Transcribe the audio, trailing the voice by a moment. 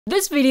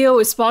This video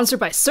is sponsored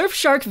by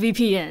Surfshark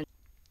VPN.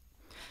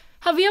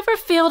 Have you ever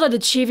failed at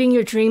achieving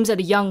your dreams at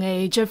a young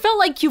age and felt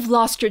like you've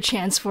lost your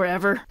chance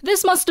forever?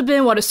 This must have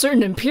been what a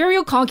certain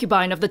imperial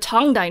concubine of the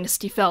Tang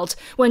dynasty felt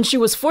when she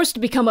was forced to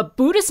become a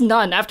Buddhist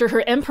nun after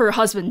her emperor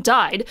husband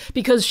died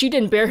because she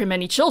didn't bear him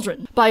any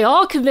children. By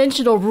all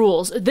conventional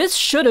rules, this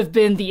should have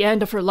been the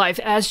end of her life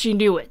as she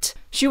knew it.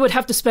 She would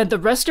have to spend the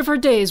rest of her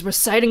days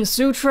reciting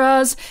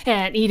sutras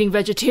and eating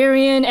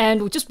vegetarian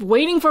and just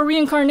waiting for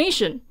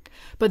reincarnation.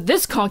 But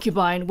this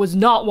concubine was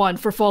not one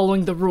for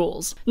following the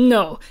rules.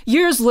 No,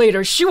 years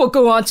later, she will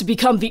go on to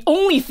become the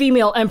only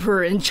female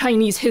emperor in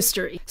Chinese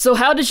history. So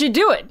how did she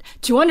do it?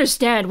 To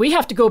understand, we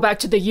have to go back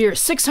to the year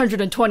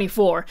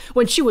 624,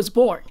 when she was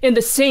born. In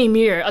the same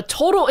year, a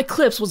total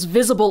eclipse was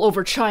visible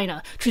over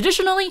China,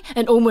 traditionally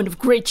an omen of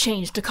great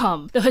change to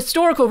come. The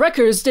historical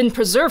records didn't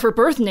preserve her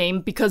birth name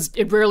because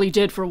it rarely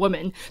did for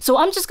women, so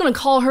I'm just gonna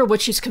call her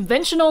what she's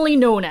conventionally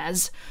known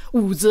as,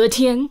 Wu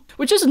Zetian,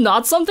 which is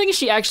not something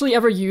she actually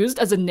ever used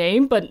as a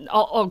name, but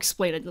I'll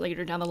explain it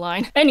later down the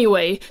line.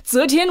 Anyway,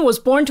 Zetian was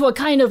born to a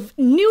kind of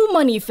new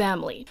money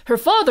family. Her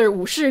father,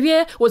 Wu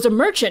Shiyue, was a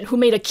merchant who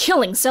made a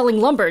killing selling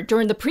lumber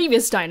during the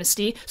previous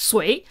dynasty,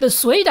 Sui. The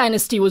Sui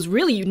dynasty was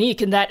really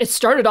unique in that it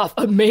started off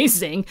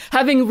amazing,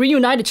 having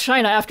reunited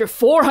China after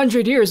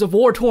 400 years of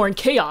war-torn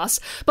chaos,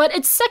 but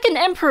its second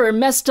emperor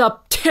messed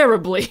up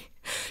terribly.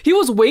 He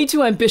was way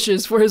too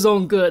ambitious for his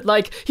own good.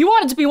 Like, he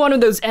wanted to be one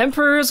of those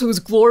emperors whose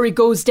glory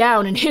goes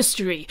down in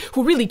history,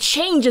 who really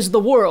changes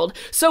the world,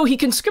 so he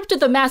conscripted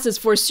the masses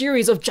for a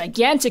series of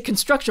gigantic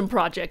construction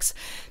projects.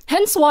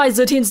 Hence why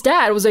Zetian's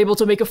dad was able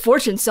to make a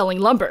fortune selling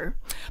lumber.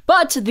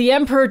 But the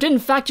emperor didn't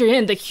factor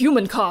in the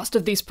human cost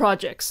of these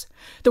projects.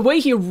 The way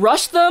he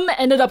rushed them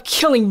ended up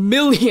killing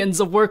millions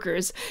of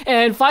workers,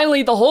 and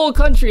finally the whole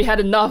country had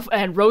enough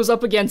and rose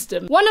up against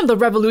him. One of the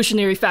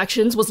revolutionary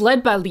factions was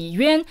led by Li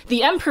Yuan,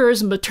 the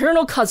emperor's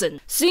maternal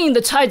cousin. Seeing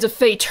the tides of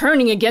fate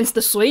turning against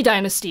the Sui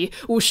dynasty,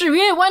 Wu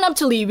Shiyue went up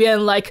to Li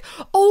Yuan like,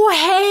 "Oh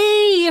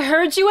hey,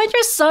 heard you and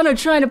your son are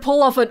trying to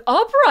pull off an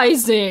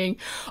uprising.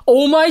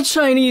 Oh my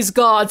Chinese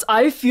gods,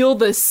 I feel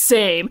the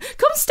same.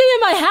 Come stay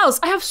in my house,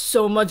 I have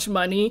so much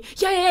money.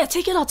 Yeah,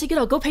 take it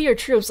out, go pay your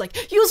troops,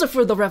 like, use it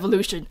for the revolution.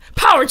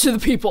 Power to the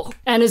people!"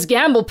 And his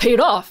gamble paid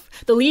off.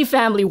 The Li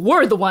family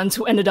were the ones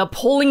who ended up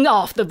pulling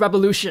off the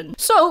revolution.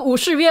 So Wu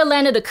Shiyue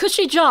landed a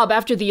cushy job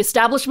after the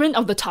establishment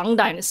of the Tang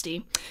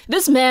dynasty.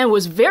 This man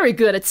was very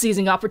good at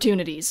seizing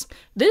opportunities.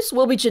 This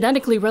will be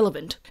genetically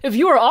relevant. If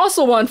you are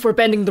also one for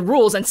bending the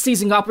rules and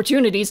seizing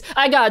opportunities,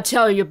 I gotta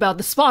tell you about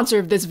the sponsor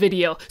of this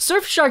video,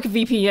 Surfshark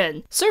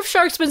VPN.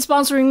 Surfshark's been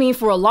sponsoring me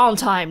for a long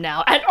time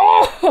now,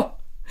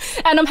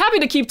 and I'm happy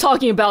to keep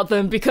talking about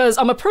them because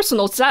I'm a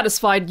personal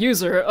satisfied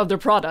user of their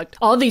product.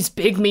 All these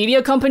big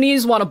media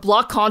companies want to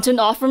block content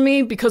off from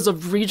me because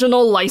of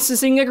regional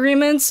licensing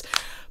agreements.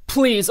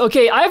 Please,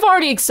 okay, I've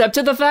already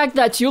accepted the fact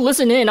that you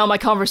listen in on my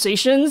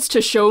conversations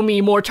to show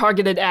me more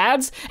targeted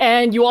ads,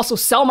 and you also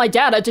sell my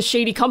data to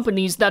shady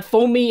companies that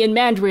phone me in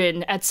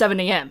Mandarin at 7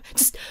 AM.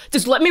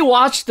 Just let me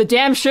watch the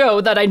damn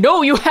show that I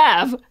know you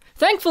have!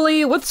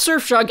 Thankfully, with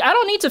Surfshark, I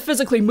don't need to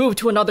physically move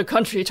to another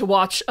country to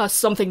watch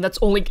something that's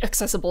only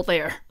accessible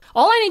there.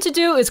 All I need to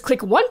do is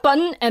click one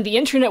button and the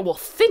internet will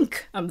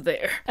think I'm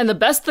there. And the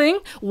best thing,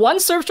 one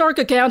Surfshark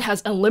account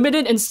has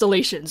unlimited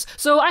installations.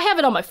 So I have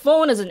it on my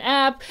phone as an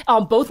app,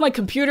 on both my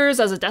computers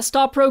as a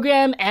desktop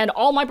program, and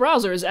all my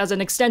browsers as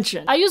an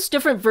extension. I use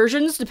different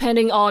versions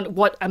depending on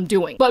what I'm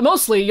doing. But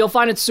mostly, you'll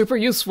find it super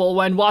useful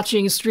when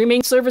watching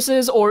streaming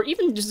services or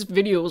even just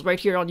videos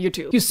right here on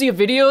YouTube. You see a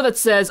video that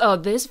says, "Oh,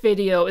 this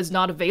video is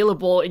not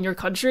available in your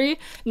country?"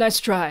 Nice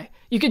try.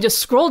 You can just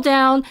scroll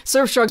down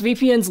Surfshark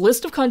VPN's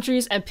list of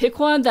countries and pick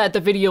one that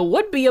the video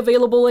would be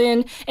available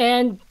in,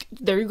 and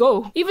there you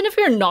go. Even if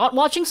you're not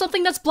watching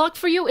something that's blocked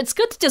for you, it's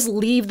good to just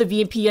leave the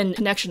VPN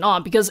connection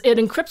on because it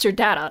encrypts your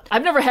data.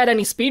 I've never had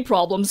any speed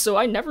problems, so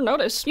I never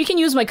noticed. You can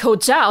use my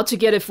code ZHAO to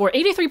get it for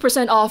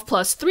 83% off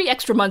plus 3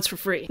 extra months for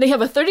free. They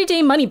have a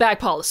 30-day money-back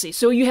policy,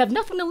 so you have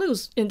nothing to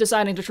lose in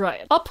deciding to try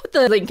it. I'll put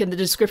the link in the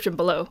description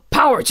below.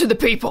 Power to the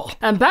people!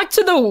 And back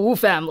to the Wu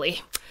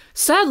family.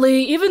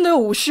 Sadly, even though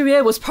Wu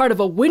Shiyue was part of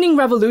a winning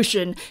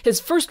revolution, his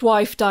first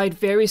wife died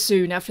very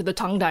soon after the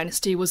Tang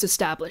dynasty was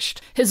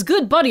established. His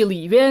good buddy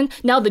Li Yuan,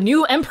 now the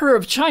new emperor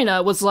of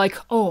China, was like,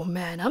 "Oh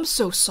man, I'm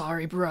so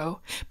sorry,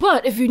 bro.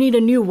 But if you need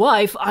a new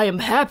wife, I am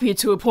happy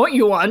to appoint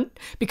you one,"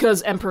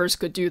 because emperors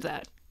could do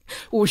that.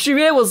 Wu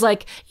Shiyue was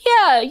like,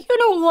 "Yeah, you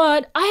know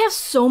what? I have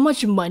so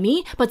much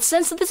money, but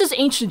since this is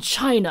ancient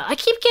China, I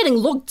keep getting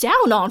looked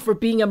down on for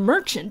being a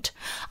merchant.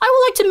 I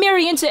would like to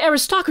marry into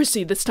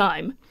aristocracy this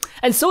time."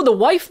 And so the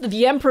wife that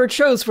the emperor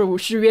chose for Wu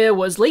Shiyue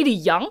was Lady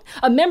Yang,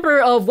 a member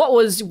of what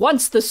was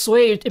once the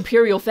Sui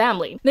imperial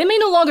family. They may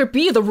no longer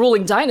be the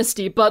ruling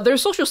dynasty, but their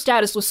social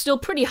status was still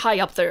pretty high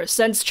up there,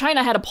 since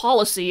China had a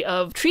policy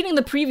of treating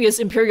the previous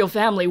imperial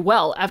family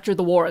well after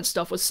the war and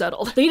stuff was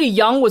settled. Lady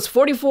Yang was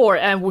 44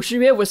 and Wu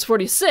Shiyue was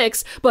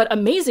 46, but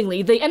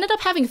amazingly, they ended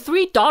up having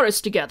 3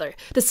 daughters together,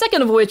 the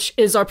second of which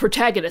is our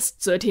protagonist,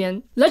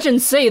 Zetian.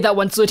 Legends say that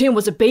when Zetian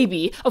was a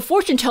baby, a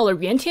fortune teller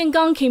Yuan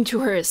Tiangang came to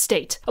her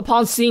estate.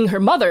 Upon seeing her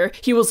mother,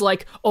 he was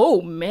like,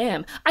 "Oh,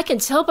 ma'am, I can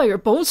tell by your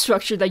bone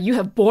structure that you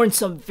have borne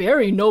some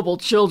very noble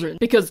children,"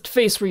 because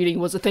face reading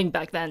was a thing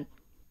back then.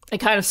 It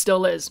kind of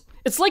still is.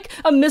 It's like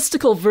a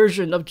mystical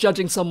version of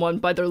judging someone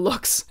by their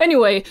looks.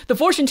 Anyway, the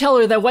fortune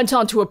teller then went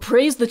on to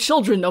appraise the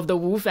children of the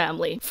Wu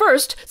family.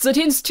 First,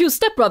 Zetian's 2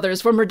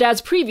 stepbrothers from her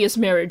dad's previous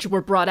marriage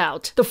were brought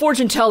out. The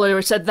fortune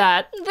teller said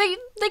that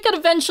they could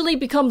eventually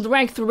become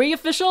rank 3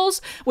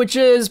 officials, which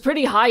is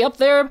pretty high up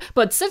there,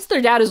 but since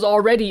their dad is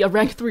already a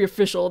rank 3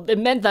 official, it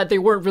meant that they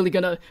weren't really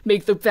gonna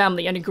make the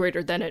family any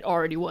greater than it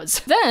already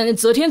was. Then,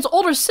 Zetian's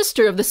older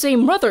sister of the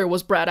same mother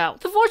was brought out.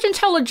 The fortune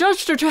teller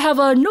judged her to have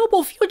a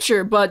noble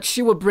future, but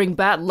she would bring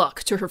bad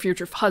luck to her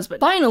future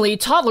husband. Finally,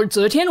 toddler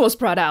Zetian was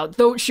brought out,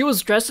 though she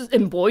was dressed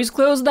in boys'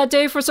 clothes that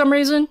day for some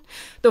reason.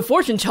 The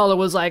fortune teller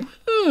was like,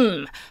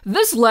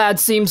 this lad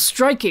seems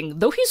striking,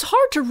 though he's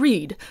hard to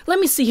read. Let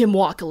me see him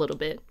walk a little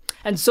bit.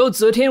 And so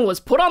Zetian was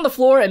put on the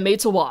floor and made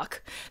to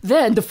walk.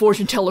 Then the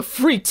fortune teller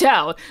freaked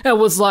out and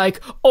was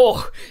like,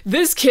 "Oh,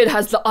 this kid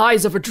has the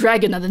eyes of a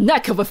dragon and the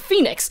neck of a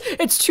phoenix.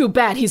 It's too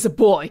bad he's a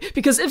boy,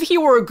 because if he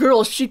were a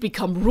girl, she'd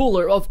become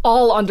ruler of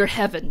all under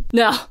heaven."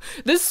 Now,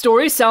 this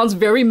story sounds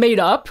very made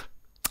up,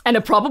 and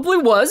it probably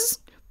was,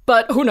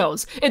 but who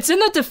knows? It's in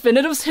the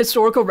definitive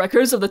historical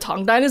records of the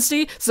Tang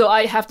Dynasty, so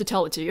I have to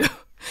tell it to you.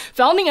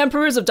 Founding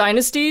emperors of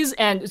dynasties,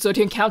 and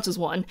Zetian counts as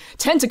one,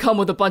 tend to come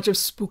with a bunch of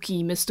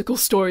spooky, mystical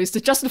stories to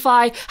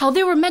justify how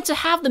they were meant to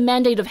have the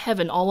mandate of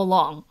heaven all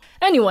along.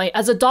 Anyway,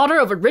 as a daughter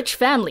of a rich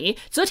family,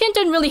 Zetian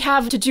didn't really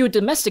have to do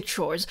domestic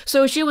chores,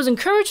 so she was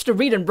encouraged to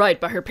read and write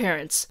by her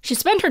parents. She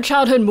spent her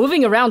childhood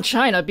moving around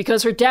China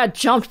because her dad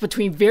jumped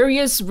between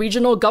various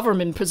regional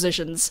government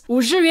positions. Wu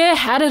Shiyue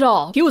had it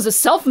all. He was a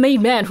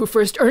self-made man who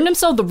first earned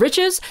himself the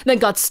riches, then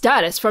got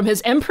status from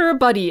his emperor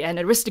buddy and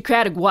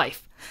aristocratic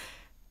wife.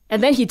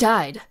 And then he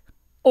died.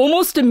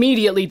 Almost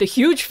immediately, the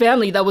huge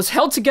family that was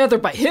held together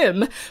by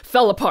him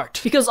fell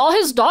apart, because all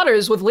his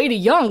daughters with Lady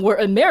Yang were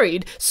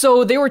unmarried,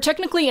 so they were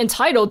technically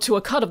entitled to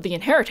a cut of the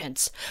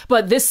inheritance.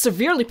 But this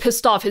severely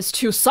pissed off his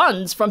 2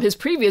 sons from his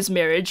previous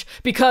marriage,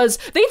 because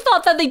they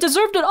thought that they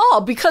deserved it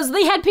all because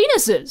they had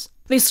penises.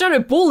 They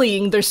started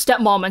bullying their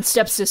stepmom and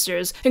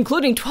stepsisters,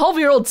 including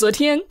 12-year-old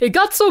Zetian. It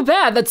got so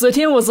bad that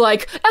Zetian was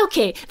like,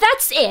 "Okay,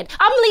 that's it.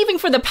 I'm leaving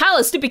for the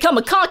palace to become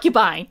a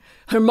concubine."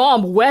 Her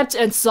mom wept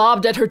and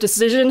sobbed at her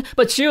decision,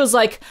 but she was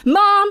like,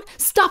 "Mom,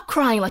 stop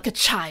crying like a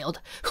child.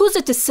 Who's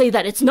it to say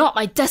that it's not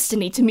my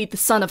destiny to meet the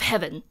Son of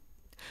Heaven?"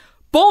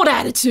 Bold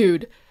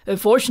attitude!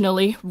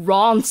 Unfortunately,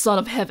 wrong Son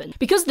of Heaven.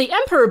 Because the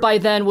emperor by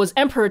then was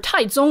Emperor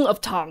Taizong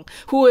of Tang,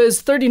 who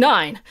is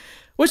 39.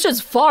 Which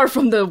is far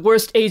from the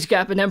worst age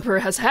gap an emperor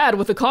has had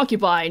with a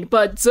concubine,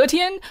 but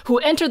Zetian, who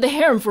entered the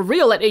harem for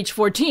real at age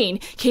 14,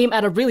 came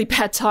at a really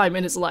bad time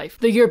in his life.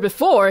 The year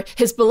before,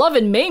 his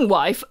beloved main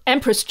wife,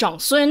 Empress Zhang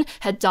Sun,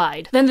 had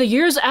died. Then the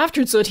years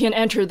after Zetian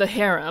entered the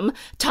harem,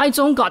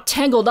 Taizong got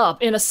tangled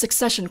up in a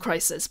succession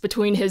crisis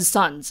between his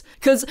sons.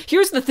 Cause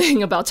here's the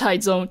thing about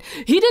Taizong,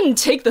 he didn't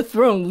take the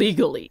throne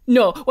legally.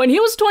 No, when he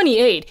was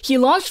 28, he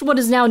launched what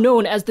is now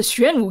known as the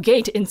Xuanwu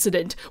Gate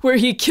incident, where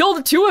he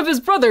killed 2 of his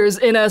brothers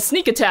in a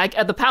sneak attack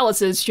at the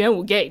palace's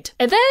Xuanwu Gate.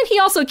 And then he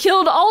also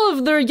killed all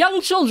of their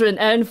young children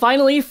and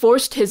finally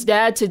forced his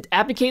dad to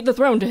abdicate the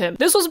throne to him.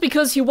 This was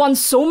because he won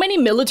so many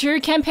military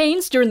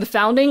campaigns during the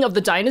founding of the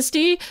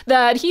dynasty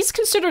that he's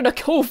considered a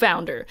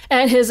co-founder.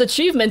 And his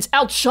achievements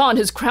outshone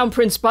his crown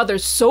prince brother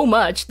so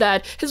much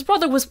that his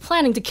brother was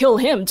planning to kill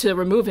him to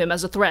remove him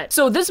as a threat.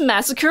 So this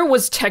massacre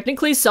was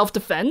technically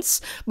self-defense,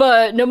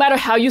 but no matter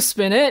how you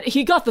spin it,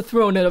 he got the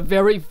throne in a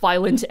very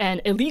violent and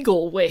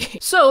illegal way.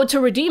 So to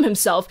redeem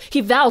himself,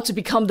 he vowed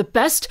to become the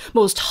best,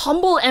 most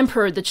humble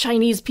emperor the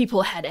Chinese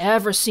people had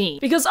ever seen.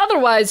 Because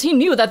otherwise, he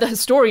knew that the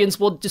historians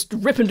will just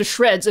rip him to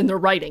shreds in their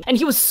writing. And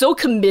he was so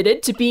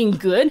committed to being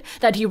good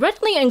that he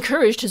readily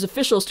encouraged his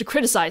officials to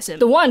criticize him.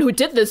 The one who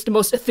did this the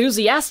most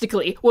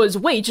enthusiastically was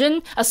Wei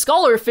Jin, a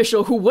scholar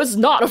official who was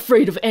not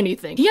afraid of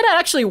anything. He had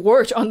actually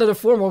worked under the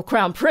former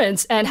crown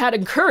prince and had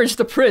encouraged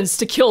the prince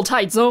to kill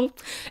Taizong.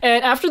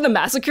 And after the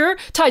massacre,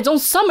 Taizong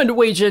summoned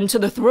Wei Jin to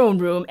the throne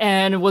room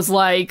and was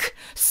like,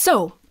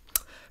 "So,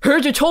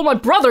 heard you told my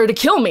brother to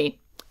kill me.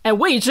 And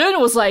Wei Zhen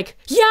was like,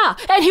 yeah,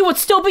 and he would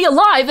still be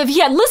alive if he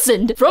had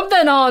listened. From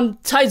then on,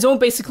 Taizong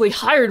basically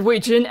hired Wei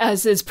Zhen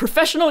as his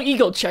professional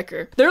ego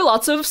checker. There are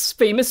lots of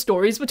famous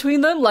stories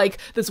between them, like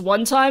this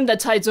one time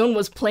that Taizong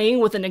was playing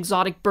with an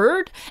exotic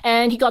bird,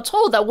 and he got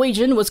told that Wei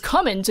Zhen was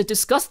coming to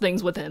discuss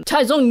things with him.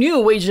 Taizong knew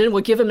Wei Zhen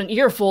would give him an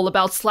earful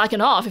about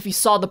slacking off if he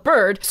saw the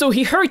bird, so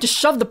he hurried to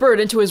shove the bird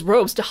into his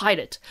robes to hide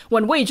it.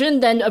 When Wei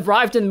Zhen then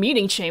arrived in the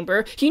meeting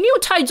chamber, he knew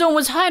Taizong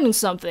was hiding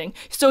something,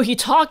 so he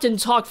talked and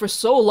talked for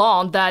so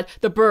long that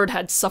the bird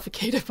had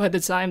suffocated by the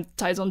time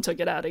Taizong took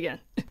it out again.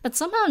 That's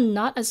somehow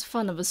not as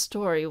fun of a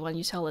story when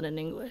you tell it in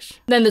English.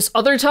 Then this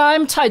other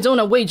time,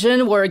 Taizong and Wei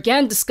Zhen were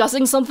again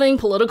discussing something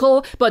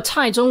political, but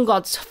Taizong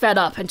got fed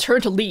up and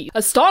turned to leave.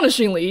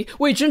 Astonishingly,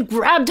 Wei Zhen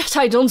grabbed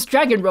Taizong's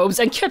dragon robes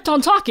and kept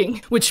on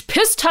talking, which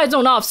pissed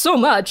Taizong off so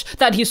much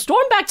that he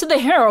stormed back to the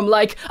harem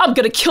like, I'm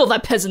gonna kill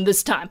that peasant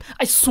this time,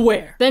 I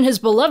swear. Then his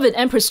beloved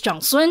Empress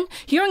Zhang Sun,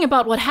 hearing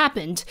about what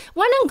happened,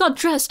 went and got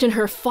dressed in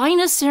her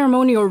finest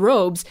ceremonial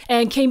robes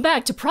and came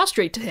back to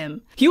prostrate to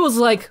him. He was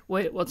like,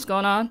 wait, what's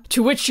going on?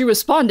 To which she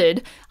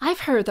responded,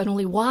 I've heard that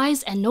only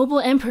wise and noble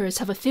emperors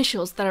have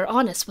officials that are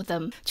honest with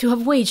them. To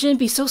have Wei Zhen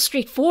be so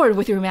straightforward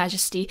with your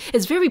majesty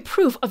is very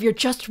proof of your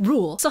just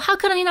rule. So how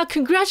can I not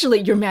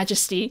congratulate your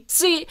majesty?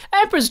 See,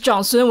 Empress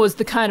Zhang Sun was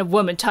the kind of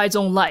woman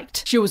Taizong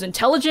liked. She was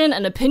intelligent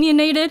and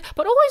opinionated,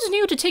 but always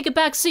knew to take a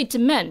back seat to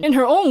men. In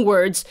her own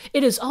words,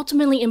 it is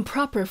ultimately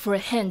improper for a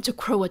hen to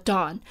crow at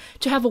dawn.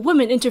 To have a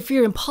woman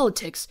interfere in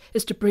politics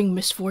is to bring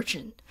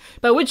misfortune.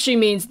 By which she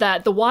means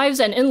that the wives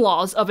and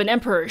in-laws of an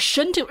emperor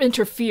shouldn't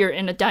interfere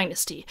in a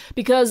dynasty,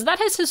 because that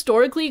has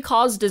historically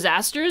caused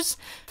disasters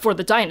for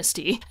the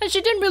dynasty, and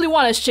she didn't really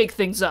want to shake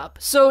things up,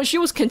 so she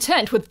was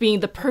content with being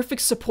the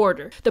perfect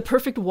supporter, the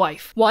perfect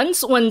wife.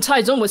 Once, when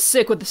Taizong was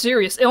sick with a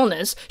serious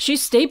illness, she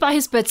stayed by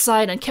his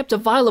bedside and kept a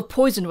vial of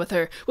poison with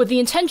her, with the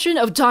intention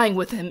of dying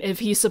with him if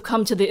he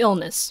succumbed to the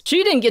illness.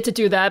 She didn't get to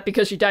do that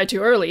because she died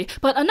too early,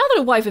 but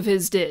another wife of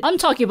his did. I'm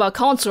talking about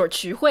consort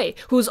Xu Hui,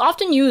 who's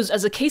often used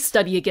as a case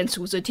study against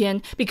Wu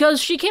Zetian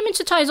because she came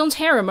into Taizong's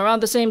harem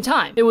around the same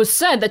time. It was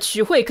said that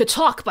Xu Hui could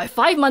talk by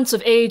 5 months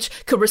of age,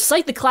 could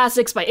recite the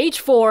classics by age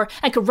 4,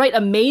 and could write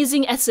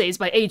amazing essays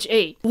by age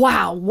 8.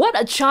 Wow, what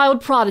a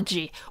child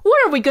prodigy.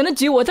 What are we gonna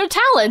do with her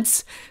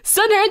talents?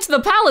 Send her into the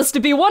palace to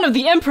be one of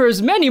the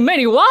emperor's many,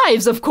 many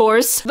wives, of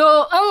course.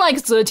 Though, unlike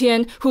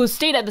Zetian, who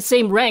stayed at the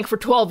same rank for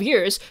 12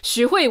 years,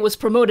 Xu Hui was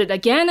promoted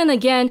again and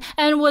again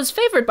and was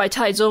favored by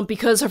Taizong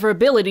because of her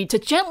ability to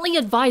gently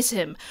advise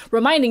him,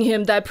 reminding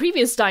him that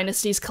previous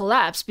dynasties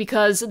collapsed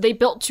because they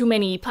built too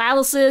many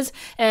palaces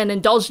and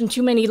indulged in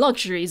too many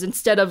luxuries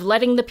instead of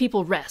letting the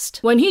people rest.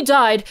 When he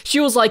died, she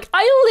was like,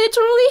 I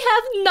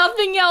literally have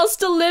nothing else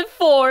to live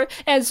for,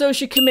 and so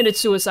she committed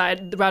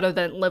suicide rather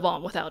than live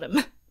on without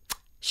him.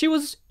 She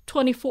was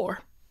 24.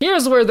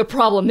 Here's where the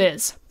problem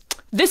is.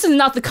 This is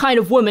not the kind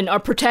of woman our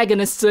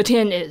protagonist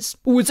Zetian is.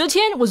 Wu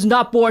Zetian was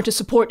not born to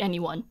support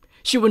anyone.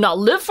 She would not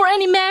live for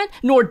any man,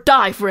 nor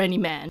die for any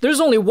man. There's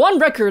only one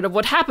record of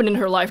what happened in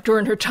her life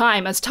during her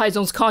time as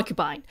Taizong's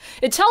concubine.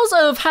 It tells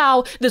of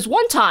how, this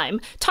one time,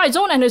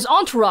 Taizong and his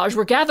entourage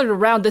were gathered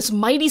around this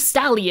mighty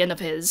stallion of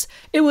his.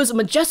 It was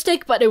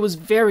majestic, but it was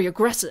very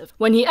aggressive.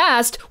 When he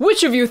asked,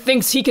 which of you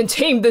thinks he can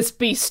tame this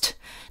beast?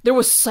 There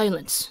was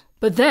silence.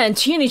 But then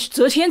teenage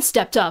Zetian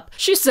stepped up.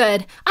 She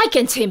said, I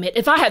can tame it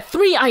if I had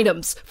 3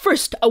 items.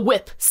 First, a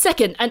whip.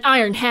 Second, an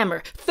iron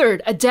hammer.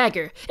 Third, a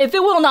dagger. If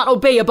it will not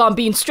obey upon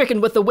being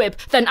stricken with the whip,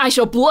 then I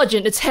shall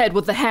bludgeon its head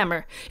with the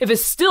hammer. If it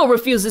still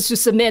refuses to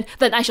submit,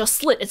 then I shall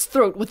slit its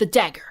throat with the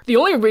dagger. The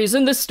only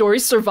reason this story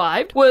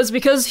survived was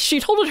because she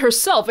told it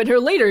herself in her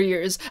later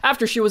years,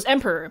 after she was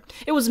emperor.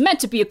 It was meant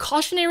to be a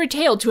cautionary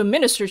tale to a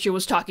minister she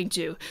was talking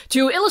to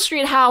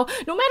illustrate how,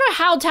 no matter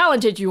how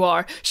talented you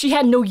are, she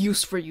had no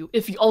use for you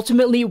if you ultimately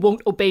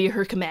won't obey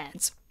her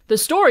commands. The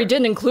story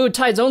didn't include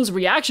Taizong's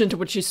reaction to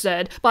what she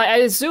said, but I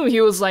assume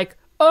he was like,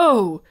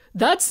 oh,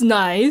 that's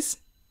nice.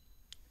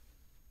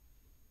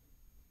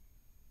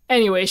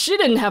 Anyway, she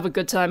didn't have a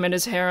good time in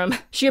his harem.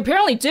 She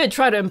apparently did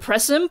try to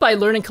impress him by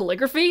learning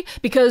calligraphy,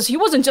 because he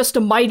wasn't just a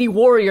mighty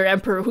warrior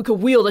emperor who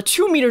could wield a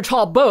 2-meter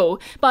tall bow,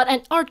 but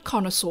an art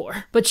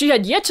connoisseur. But she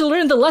had yet to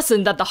learn the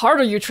lesson that the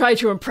harder you try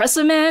to impress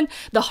a man,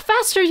 the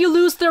faster you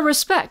lose their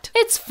respect.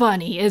 It's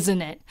funny,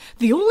 isn't it?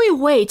 The only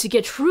way to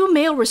get true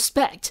male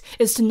respect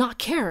is to not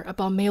care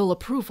about male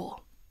approval.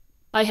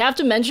 I have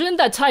to mention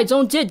that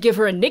Taizong did give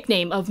her a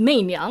nickname of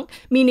Mei Niang,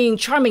 meaning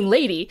charming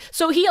lady,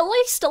 so he at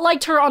least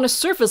liked her on a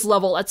surface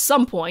level at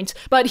some point,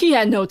 but he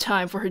had no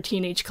time for her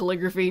teenage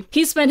calligraphy.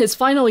 He spent his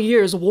final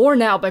years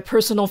worn out by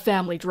personal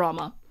family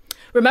drama.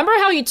 Remember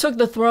how he took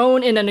the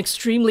throne in an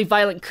extremely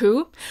violent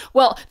coup?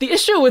 Well, the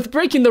issue with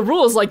breaking the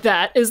rules like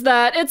that is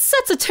that it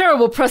sets a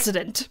terrible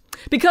precedent.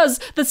 because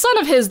the son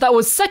of his that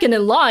was second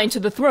in line to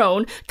the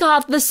throne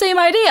got the same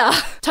idea.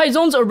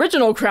 Taizong's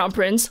original crown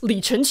prince,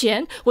 Li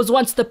Chenqian, was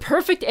once the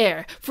perfect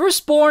heir,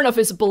 firstborn of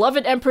his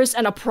beloved empress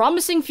and a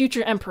promising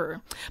future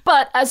emperor.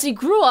 But as he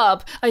grew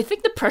up, I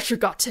think the pressure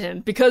got to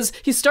him because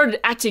he started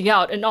acting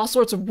out in all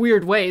sorts of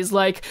weird ways,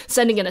 like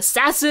sending an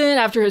assassin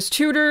after his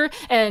tutor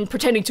and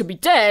pretending to be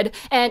dead,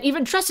 and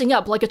even dressing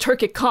up like a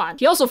Turkic Khan.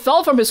 He also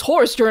fell from his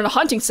horse during a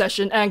hunting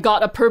session and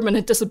got a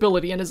permanent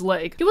disability in his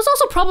leg. He was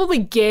also probably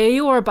gay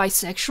or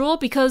bisexual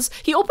because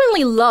he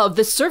openly loved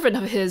this servant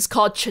of his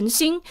called Chen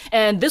Xing,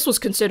 and this was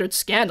considered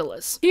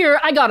scandalous. Here,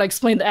 I gotta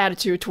explain the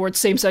attitude towards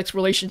same-sex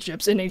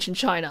relationships in ancient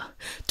China.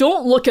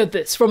 Don't look at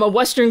this from a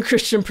Western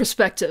Christian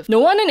perspective. No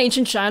one in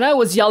ancient China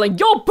was yelling,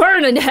 "You'll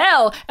burn in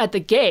hell!" at the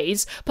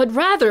gays, but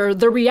rather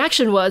the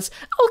reaction was,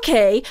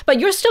 "Okay, but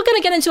you're still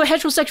gonna get into a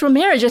heterosexual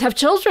marriage and have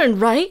children,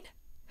 right?"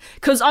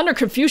 Because under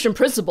Confucian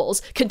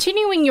principles,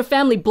 continuing your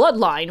family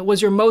bloodline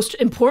was your most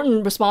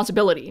important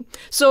responsibility.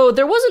 So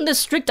there wasn't this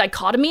strict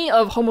dichotomy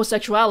of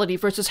homosexuality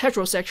versus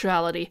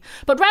heterosexuality,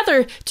 but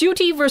rather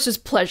duty versus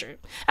pleasure.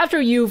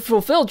 After you've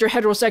fulfilled your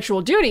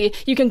heterosexual duty,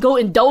 you can go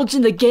indulge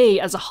in the gay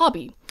as a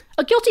hobby.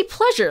 A guilty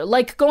pleasure,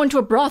 like going to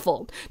a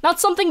brothel. Not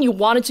something you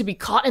wanted to be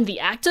caught in the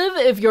act of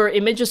if your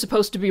image is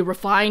supposed to be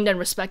refined and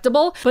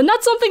respectable, but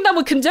not something that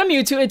would condemn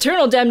you to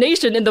eternal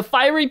damnation in the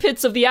fiery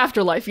pits of the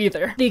afterlife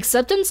either. The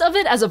acceptance of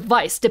it as a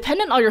vice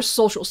depended on your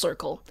social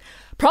circle.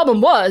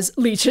 Problem was,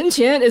 Li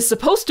Chenqian is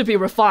supposed to be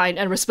refined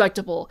and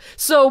respectable,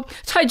 so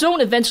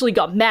Taizong eventually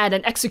got mad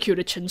and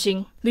executed Chen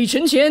Xing. Li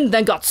Chenqian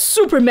then got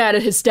super mad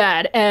at his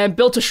dad and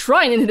built a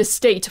shrine in his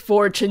state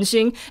for Chen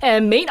Xing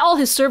and made all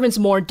his servants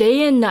mourn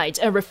day and night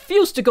and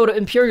refused to go to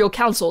imperial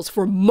councils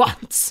for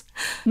months.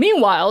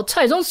 Meanwhile,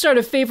 Taizong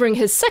started favoring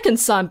his second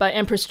son by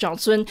Empress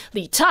Zhangsun,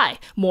 Li Tai,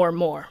 more and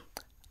more.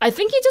 I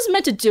think he just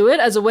meant to do it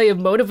as a way of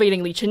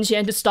motivating Li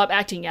Chenqian to stop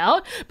acting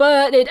out,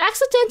 but it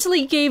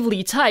accidentally gave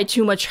Li Tai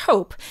too much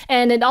hope,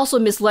 and it also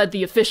misled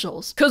the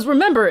officials. Cause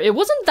remember, it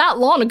wasn't that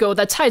long ago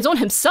that Taizong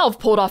himself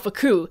pulled off a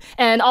coup,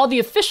 and all the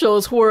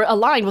officials who were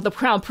aligned with the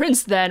crown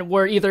prince then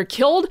were either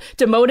killed,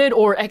 demoted,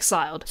 or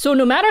exiled. So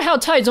no matter how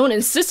Taizong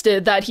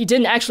insisted that he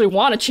didn't actually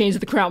want to change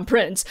the crown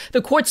prince,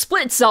 the court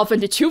split itself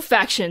into two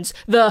factions,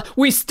 the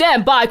 "We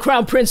stand by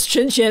Crown Prince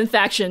Chenqian"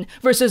 faction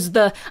versus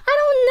the "I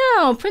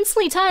don't know, Prince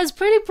Li Tai is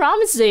pretty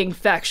promising"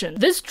 faction.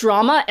 This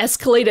drama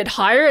escalated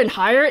higher and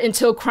higher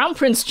until Crown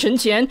Prince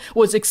Chenqian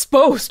was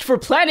exposed for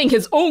planning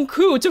his own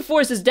coup to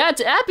force his dad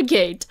to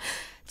abdicate.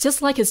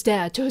 Just like his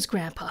dad to his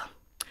grandpa.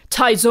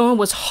 Taizong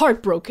was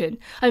heartbroken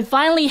and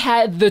finally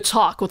had the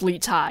talk with Li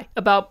Tai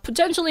about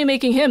potentially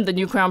making him the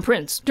new crown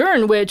prince,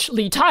 during which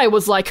Li Tai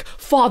was like,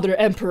 "Father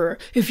Emperor,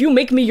 if you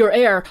make me your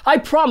heir, I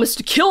promise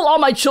to kill all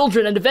my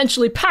children and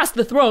eventually pass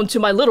the throne to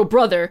my little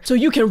brother, so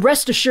you can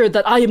rest assured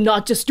that I am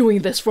not just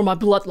doing this for my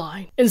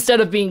bloodline." Instead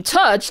of being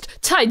touched,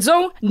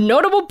 Taizong,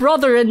 notable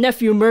brother and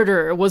nephew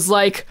murderer, was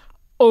like,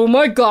 "Oh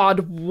my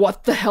god,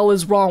 what the hell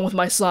is wrong with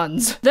my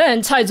sons?"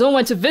 Then Taizong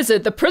went to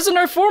visit the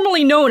prisoner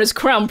formerly known as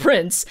Crown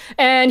Prince,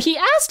 and he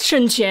asked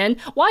Chenqian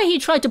why he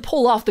tried to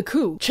pull off the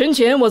coup.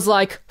 Chenqian was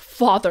like,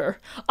 "Father,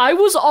 I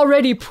was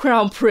already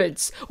Crown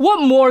Prince.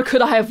 What more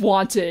could I have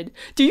wanted?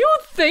 Do you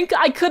think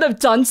I could have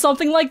done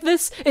something like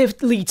this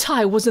if Li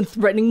Tai wasn't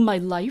threatening my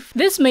life?"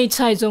 This made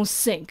Taizong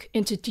sink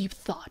into deep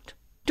thought.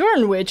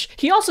 During which,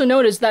 he also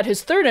noticed that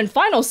his third and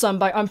final son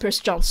by Empress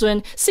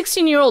Zhangsun,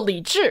 16-year-old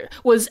Li Zhi,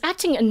 was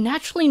acting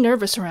unnaturally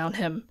nervous around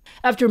him.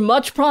 After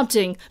much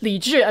prompting, Li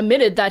Zhi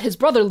admitted that his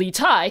brother Li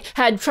Tai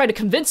had tried to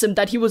convince him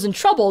that he was in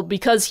trouble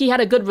because he had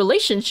a good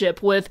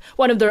relationship with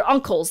one of their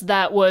uncles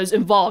that was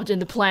involved in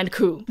the planned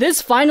coup.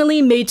 This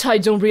finally made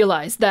Taizong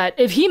realize that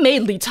if he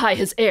made Li Tai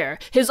his heir,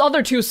 his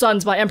other two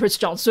sons by Empress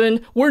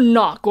Zhangsun were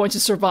not going to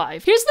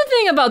survive. Here's the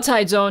thing about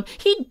Taizong,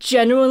 he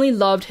genuinely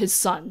loved his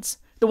sons.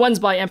 The ones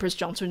by Empress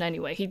Zhangsun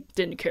anyway, he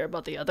didn't care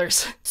about the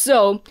others.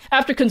 So,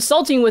 after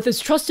consulting with his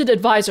trusted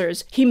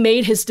advisors, he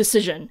made his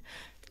decision.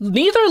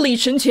 Neither Li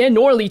Chenqian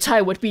nor Li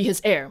Tai would be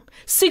his heir.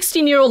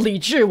 16-year-old Li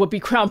Zhi would be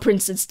crown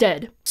prince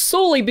instead.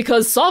 Solely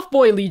because soft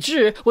boy Li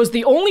Zhi was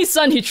the only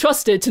son he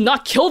trusted to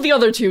not kill the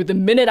other two the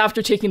minute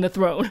after taking the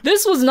throne.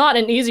 This was not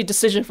an easy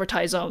decision for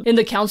Taizong. In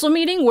the council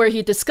meeting where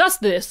he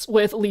discussed this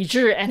with Li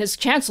Zhi and his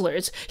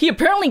chancellors, he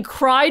apparently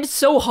cried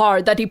so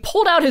hard that he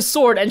pulled out his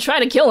sword and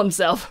tried to kill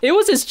himself. It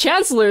was his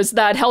chancellors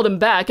that held him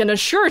back and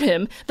assured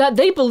him that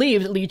they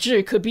believed Li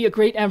Zhi could be a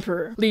great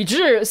emperor. Li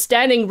Zhi,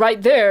 standing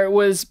right there,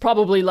 was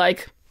probably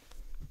like,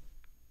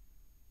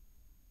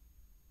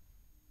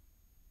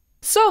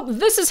 So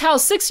this is how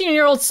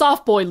 16-year-old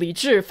soft boy Li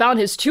Zhi found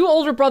his two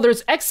older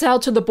brothers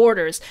exiled to the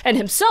borders, and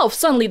himself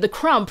suddenly the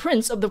crown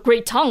prince of the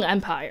Great Tang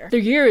Empire. The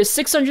year is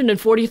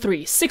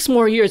 643, 6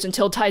 more years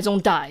until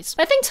Taizong dies.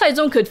 I think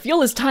Taizong could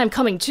feel his time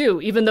coming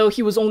too, even though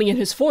he was only in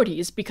his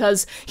 40s,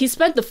 because he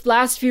spent the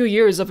last few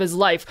years of his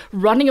life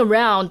running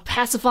around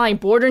pacifying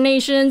border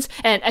nations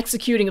and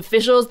executing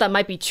officials that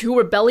might be too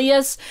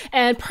rebellious,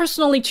 and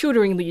personally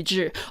tutoring Li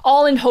Zhi,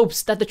 all in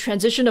hopes that the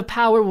transition of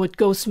power would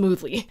go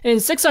smoothly. In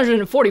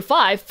 645,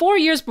 605, 4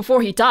 years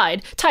before he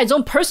died,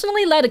 Taizong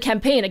personally led a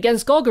campaign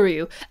against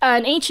Goguryeo,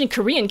 an ancient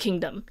Korean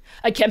kingdom.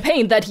 A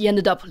campaign that he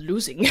ended up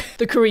losing.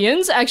 The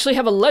Koreans actually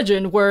have a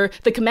legend where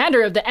the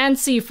commander of the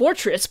Ansi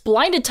fortress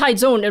blinded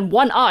Taizong in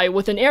one eye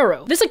with an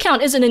arrow. This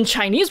account isn't in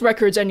Chinese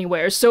records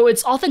anywhere, so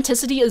its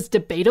authenticity is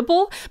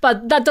debatable,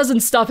 but that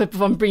doesn't stop it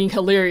from being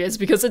hilarious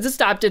because it just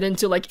tapped it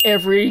into like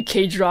every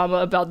K-drama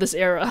about this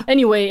era.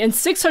 Anyway, in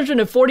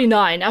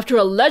 649, after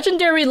a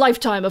legendary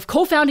lifetime of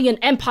co-founding an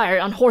empire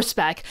on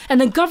horseback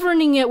and then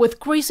governing it with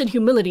grace and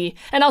humility,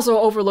 and also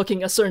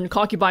overlooking a certain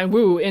concubine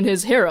Wu in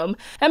his harem,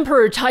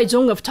 Emperor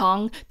Taizong of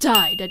Tang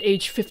died at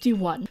age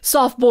 51.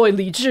 Soft boy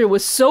Li Zhi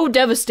was so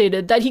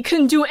devastated that he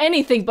couldn't do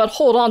anything but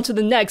hold on to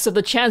the necks of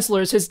the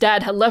chancellors his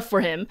dad had left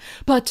for him.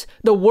 But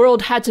the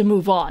world had to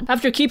move on.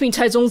 After keeping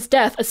Taizong's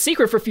death a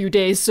secret for a few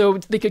days so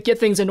they could get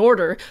things in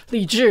order,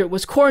 Li Zhi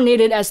was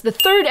coronated as the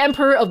third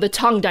emperor of the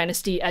Tang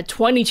dynasty at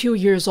 22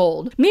 years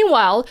old.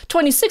 Meanwhile,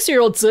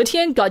 26-year-old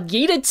Zetian got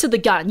yeeted to the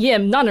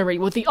Ganyem nunnery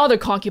with the other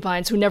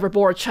concubines who never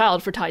bore a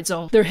child for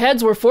Taizong. Their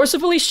heads were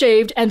forcibly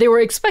shaved and they were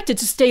expected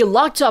to stay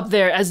locked up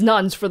there as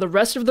nuns for the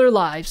rest of their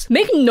lives.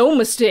 Make no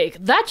mistake,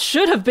 that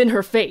should have been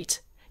her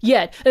fate.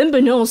 Yet,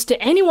 unbeknownst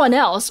to anyone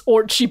else,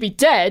 or she'd be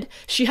dead,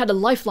 she had a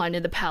lifeline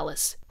in the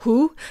palace.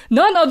 Who?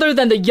 None other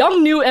than the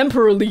young new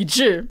emperor Li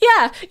Zhi.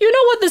 Yeah, you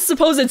know what this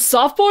supposed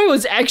soft boy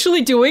was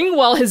actually doing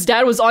while his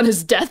dad was on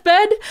his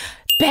deathbed?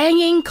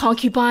 Banging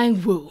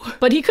concubine Wu.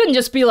 But he couldn't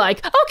just be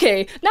like,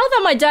 okay, now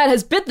that my dad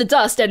has bit the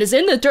dust and is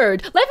in the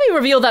dirt, let me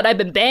reveal that I've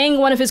been banging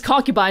one of his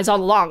concubines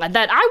all along and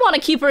that I want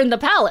to keep her in the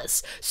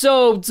palace.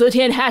 So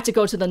Zetian had to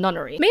go to the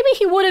nunnery. Maybe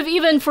he would have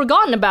even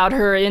forgotten about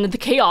her in the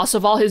chaos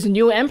of all his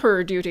new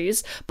emperor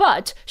duties,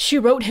 but she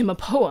wrote him a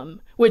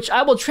poem, which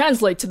I will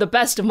translate to the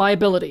best of my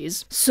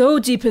abilities. So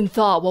deep in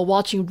thought while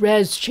watching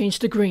reds change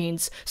to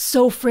greens,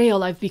 so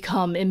frail I've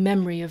become in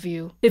memory of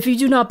you. If you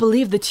do not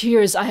believe the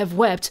tears I have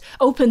wept,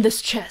 open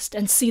this chest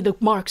and see the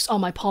marks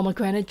on my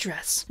pomegranate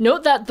dress.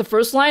 Note that the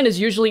first line is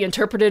usually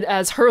interpreted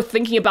as her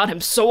thinking about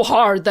him so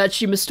hard that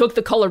she mistook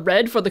the color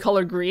red for the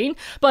color green,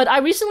 but I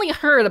recently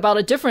heard about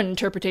a different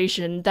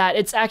interpretation that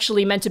it's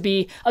actually meant to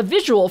be a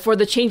visual for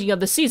the changing of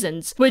the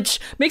seasons, which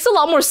makes a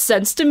lot more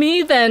sense to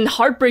me than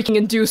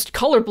heartbreaking-induced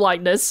color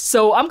blindness.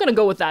 So I'm gonna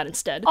go with that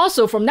instead.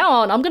 Also, from now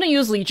on, I'm gonna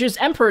use Li Zhi's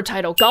emperor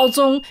title,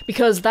 Gaozong,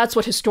 because that's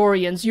what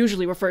historians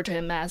usually refer to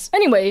him as.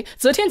 Anyway,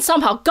 Zetian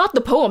somehow got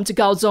the poem to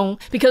Gaozong,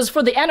 because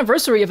for the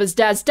anniversary of his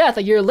dad's death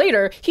a year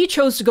later, he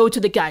chose to go to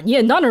the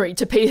Ganyue nunnery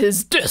to pay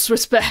his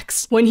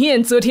disrespects. When he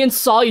and Zetian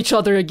saw each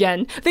other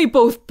again, they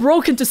both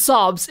broke into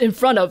sobs in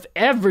front of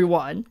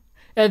everyone.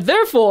 And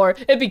therefore,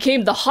 it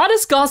became the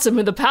hottest gossip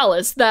in the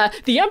palace that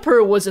the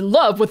emperor was in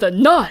love with a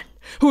nun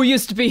who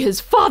used to be his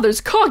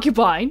father's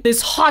concubine.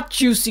 This hot,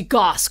 juicy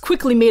goss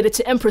quickly made it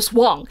to Empress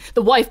Wang,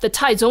 the wife that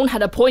Taizong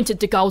had appointed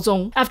to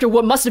Gaozong. After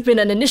what must have been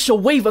an initial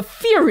wave of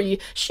fury,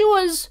 she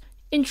was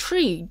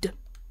intrigued.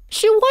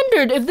 She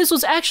wondered if this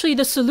was actually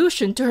the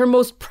solution to her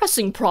most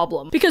pressing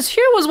problem, because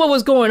here was what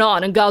was going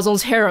on in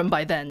Gaozong's harem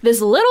by then. This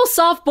little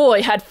soft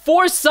boy had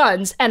 4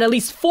 sons and at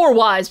least 4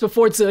 wives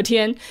before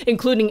Zetian,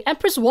 including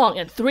Empress Wang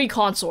and 3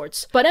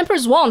 consorts. But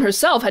Empress Wang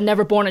herself had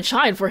never born a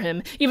child for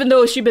him, even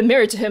though she'd been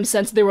married to him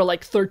since they were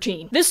like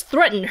 13. This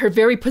threatened her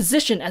very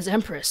position as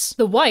empress.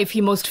 The wife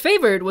he most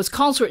favored was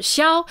consort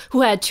Xiao,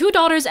 who had 2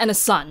 daughters and a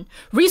son.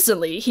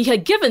 Recently, he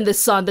had given this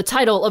son the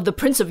title of the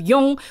Prince of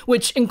Yong,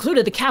 which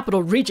included the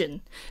capital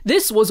region.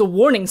 This was a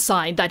warning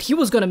sign that he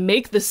was going to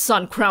make this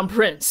son crown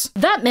prince.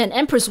 That meant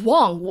Empress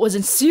Wang was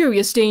in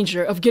serious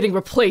danger of getting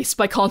replaced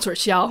by consort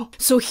Xiao.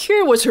 So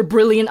here was her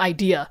brilliant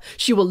idea.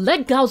 She would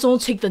let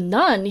Gaozong take the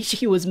nun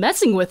he was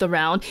messing with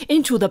around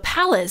into the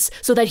palace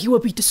so that he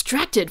would be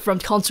distracted from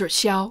consort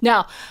Xiao.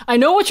 Now, I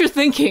know what you're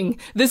thinking.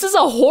 This is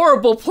a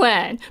horrible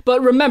plan,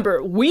 but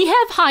remember, we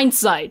have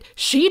hindsight.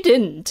 She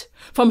didn't.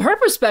 From her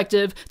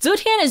perspective,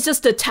 Zetian is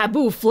just a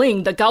taboo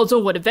fling that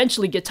Gaozong would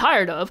eventually get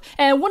tired of,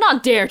 and would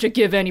not dare to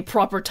give any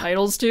proper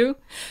titles to.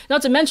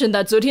 Not to mention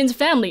that Zetian's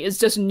family is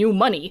just new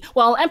money,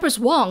 while Empress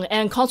Wang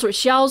and consort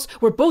Xiao's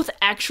were both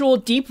actual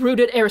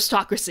deep-rooted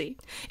aristocracy.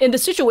 In the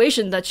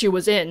situation that she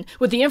was in,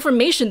 with the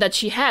information that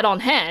she had on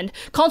hand,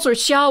 consort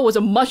Xiao was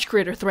a much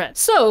greater threat.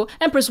 So,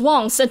 Empress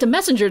Wang sent a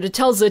messenger to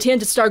tell Zetian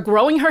to start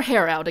growing her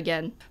hair out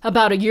again.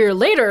 About a year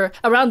later,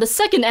 around the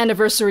 2nd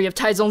anniversary of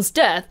Taizong's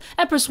death,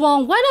 Empress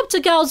Wang went up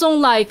to Gaozong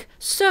like,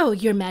 "So,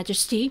 your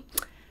majesty,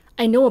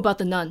 I know about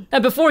the nun."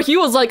 And before he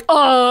was like,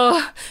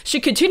 she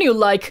continued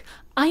like,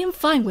 "I am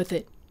fine with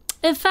it.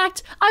 In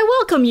fact, I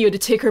welcome you to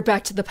take her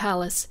back to the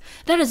palace.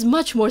 That is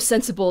much more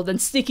sensible than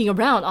sneaking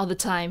around all the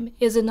time,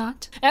 is it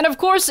not?" And of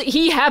course,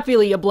 he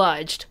happily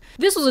obliged.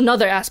 This was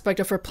another aspect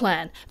of her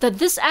plan, that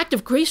this act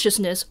of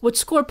graciousness would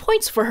score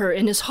points for her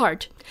in his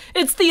heart.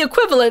 It's the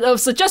equivalent of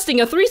suggesting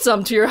a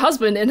threesome to your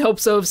husband in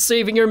hopes of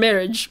saving your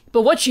marriage.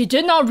 But what she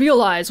did not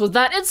realize was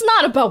that it's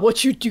not about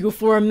what you do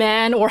for a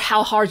man or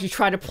how hard you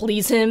try to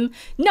please him.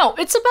 No,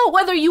 it's about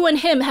whether you and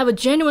him have a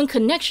genuine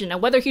connection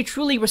and whether he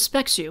truly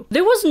respects you.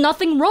 There was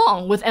nothing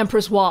wrong with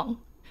Empress Wang.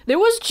 There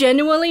was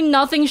genuinely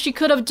nothing she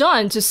could have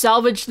done to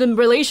salvage the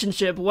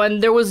relationship when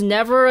there was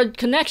never a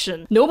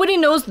connection. Nobody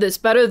knows this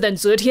better than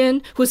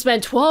Zetian, who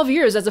spent 12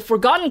 years as a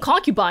forgotten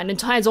concubine in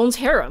Taizong's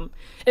harem.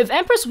 If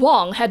Empress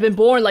Wang had been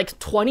born like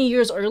 20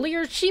 years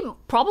earlier, she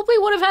probably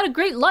would have had a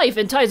great life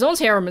in Taizong's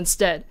harem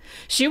instead.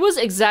 She was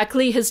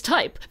exactly his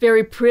type,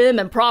 very prim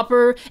and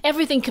proper,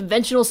 everything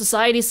conventional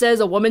society says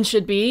a woman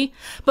should be.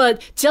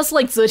 But just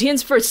like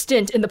Zetian's first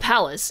stint in the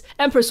palace,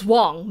 Empress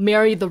Wang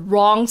married the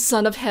wrong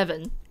son of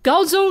heaven.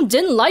 Gaozong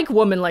didn't like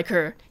women like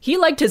her. He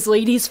liked his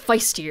ladies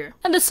feistier.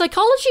 And the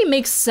psychology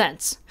makes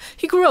sense.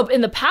 He grew up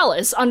in the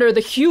palace under the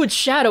huge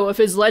shadow of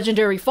his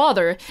legendary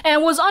father,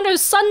 and was under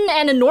sudden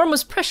and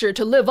enormous pressure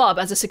to live up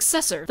as a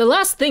successor. The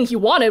last thing he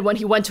wanted when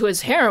he went to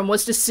his harem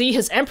was to see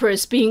his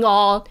empress being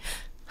all,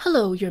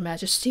 "Hello, your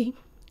majesty.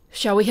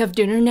 Shall we have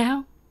dinner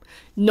now?"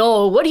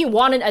 No, what he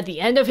wanted at the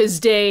end of his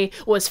day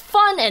was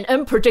fun and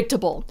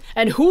unpredictable.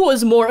 And who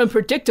was more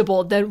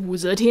unpredictable than Wu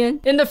Zetian?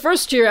 In the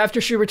first year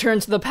after she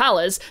returned to the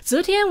palace,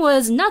 Zetian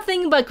was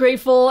nothing but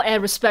grateful and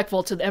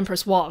respectful to the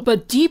Empress Wang.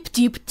 But deep,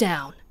 deep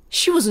down,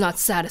 she was not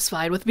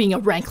satisfied with being a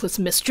rankless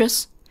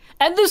mistress.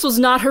 And this was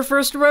not her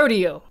first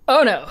rodeo.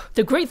 Oh no.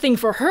 The great thing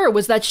for her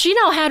was that she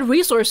now had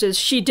resources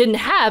she didn't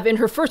have in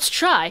her first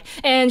try,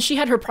 and she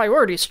had her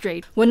priorities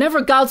straight.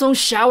 Whenever Gaozong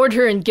showered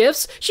her in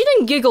gifts, she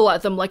didn't giggle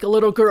at them like a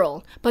little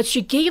girl, but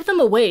she gave them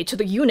away to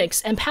the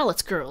eunuchs and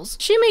palace girls.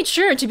 She made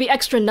sure to be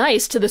extra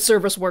nice to the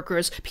service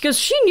workers because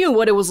she knew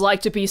what it was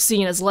like to be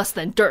seen as less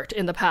than dirt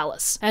in the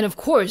palace. And of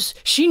course,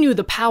 she knew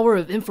the power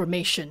of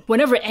information.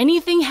 Whenever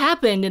anything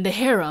happened in the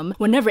harem,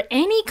 whenever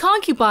any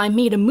concubine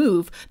made a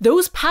move,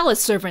 those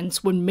palace servants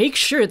would make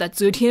sure that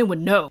Zetian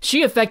would know.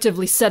 She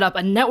effectively set up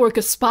a network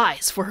of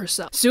spies for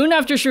herself. Soon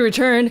after she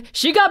returned,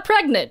 she got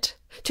pregnant.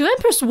 To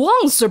Empress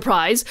Wang's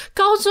surprise,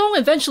 Gaozong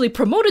eventually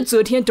promoted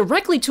Zetian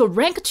directly to a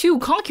rank 2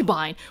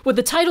 concubine with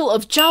the title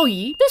of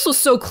Zhaoyi. This was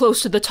so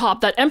close to the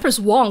top that Empress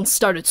Wang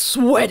started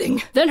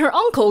sweating. Then her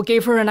uncle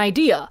gave her an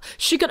idea.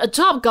 She could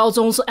adopt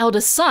Gaozong's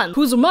eldest son,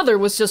 whose mother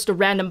was just a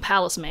random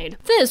palace maid.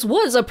 This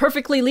was a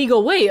perfectly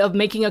legal way of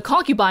making a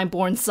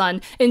concubine-born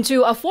son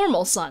into a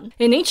formal son.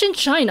 In ancient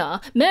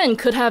China, men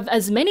could have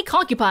as many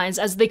concubines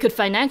as they could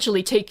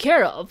financially take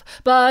care of,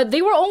 but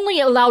they were only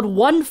allowed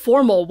one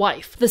formal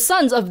wife. The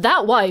sons of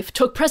that wife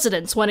took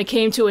precedence when it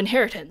came to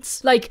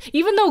inheritance. Like,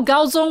 even though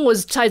Gaozong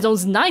was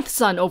Taizong's 9th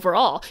son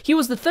overall, he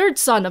was the 3rd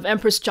son of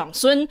Empress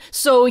Zhangsun,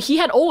 so he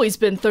had always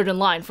been 3rd in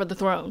line for the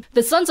throne.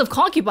 The sons of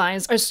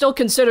concubines are still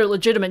considered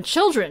legitimate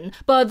children,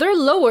 but they're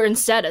lower in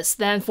status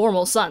than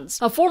formal sons.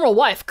 A formal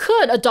wife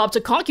could adopt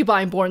a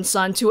concubine-born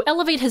son to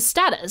elevate his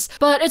status,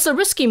 but it's a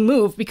risky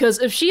move because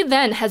if she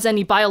then has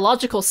any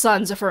biological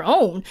sons of her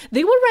own,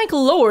 they would rank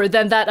lower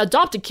than that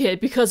adopted kid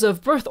because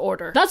of birth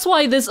order. That's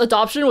why this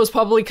adoption was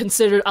probably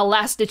considered a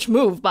last-ditch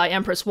move by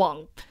Empress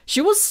Wang. She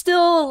was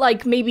still,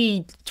 like,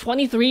 maybe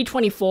 23,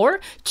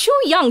 24? Too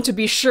young to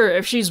be sure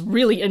if she's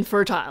really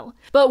infertile.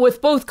 But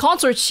with both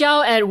Consort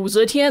Xiao and Wu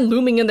Zetian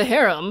looming in the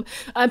harem,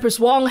 Empress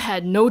Wang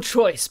had no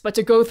choice but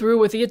to go through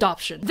with the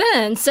adoption.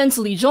 Then, since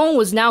Li Zhong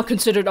was now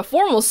considered a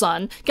formal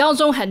son,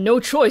 Gaozong had no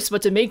choice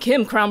but to make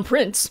him crown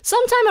prince.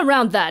 Sometime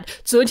around that,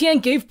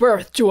 Zetian gave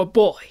birth to a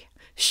boy.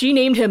 She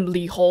named him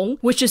Li Hong,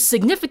 which is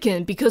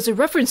significant because it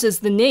references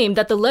the name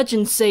that the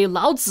legends say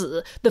Lao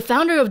Tzu, the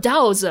founder of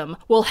Taoism,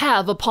 will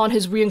have upon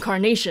his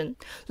reincarnation.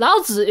 Lao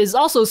Tzu is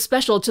also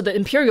special to the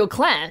imperial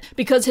clan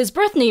because his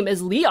birth name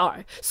is Li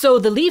Er, so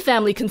the Li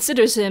family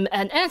considers him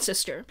an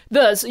ancestor.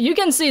 Thus, you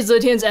can see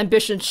Zetian's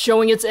ambition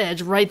showing its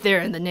edge right there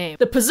in the name.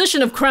 The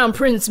position of crown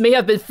prince may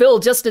have been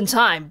filled just in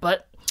time,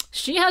 but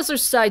she has her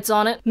sights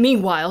on it.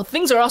 Meanwhile,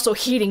 things are also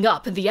heating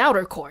up in the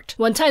outer court.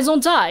 When Taizong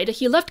died,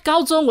 he left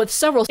Gaozong with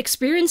several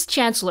experienced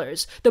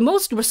chancellors, the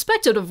most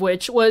respected of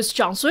which was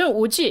Zhangsun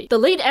Wuji, the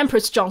late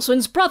Empress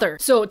Zhangsun's brother,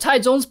 so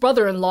Taizong's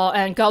brother-in-law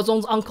and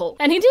Gaozong's uncle.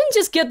 And he didn't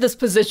just get this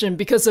position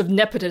because of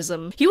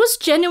nepotism. He was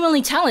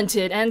genuinely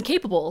talented and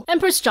capable.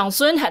 Empress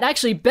Zhangsun had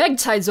actually begged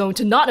Taizong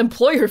to not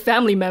employ her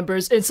family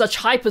members in such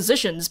high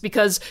positions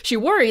because she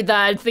worried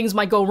that things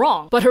might go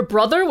wrong. But her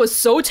brother was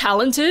so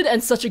talented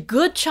and such a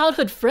good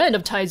childhood friend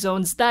of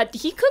Taizong's that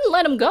he couldn't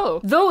let him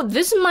go. Though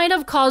this might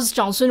have caused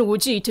Zhangsun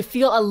Wuji to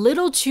feel a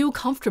little too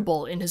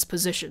comfortable in his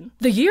position.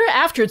 The year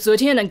after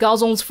Zetian and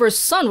Gaozong's first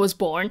son was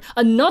born,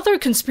 another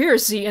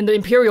conspiracy in the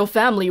imperial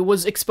family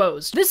was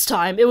exposed. This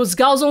time, it was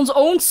Gaozong's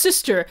own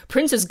sister,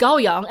 Princess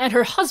Gaoyang, and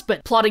her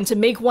husband plotting to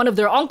make one of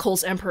their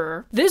uncles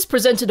emperor. This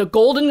presented a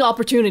golden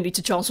opportunity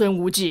to Zhangsun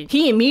Wuji.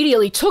 He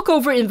immediately took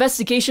over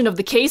investigation of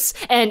the case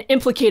and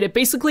implicated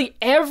basically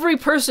every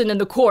person in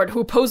the court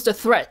who posed a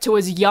threat to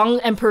his young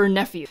emperor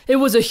nephew. It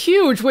was a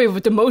huge wave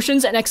of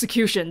demotions and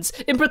executions,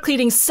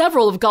 implicating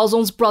several of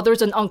Gaozong's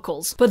brothers and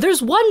uncles. But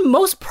there's one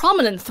most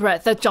prominent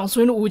threat that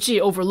Zhangsun Wuji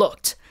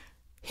overlooked: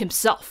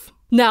 himself.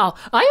 Now,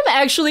 I am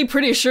actually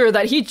pretty sure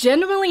that he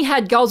genuinely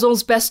had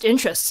Gaozong's best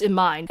interests in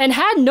mind, and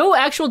had no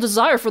actual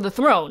desire for the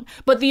throne,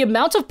 but the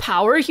amount of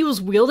power he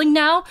was wielding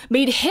now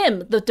made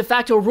him the de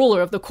facto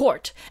ruler of the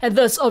court, and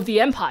thus of the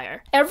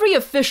empire. Every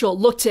official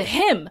looked to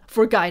him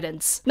for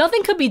guidance.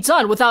 Nothing could be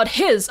done without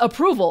his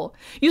approval.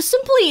 You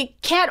simply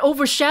can't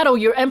overshadow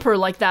your emperor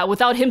like that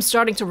without him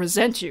starting to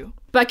resent you.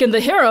 Back in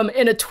the harem,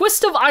 in a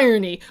twist of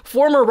irony,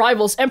 former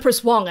rivals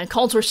Empress Wang and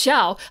Consort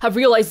Xiao have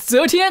realized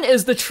Zetian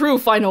is the true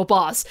final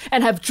boss,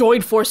 and have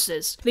joined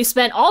forces. They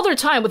spent all their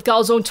time with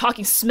Gaozong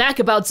talking smack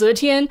about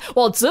Zetian,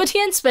 while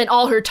Zetian spent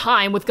all her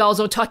time with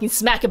Gaozong talking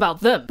smack about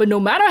them. But no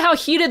matter how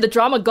heated the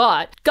drama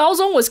got,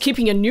 Gaozong was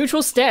keeping a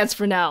neutral stance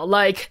for now,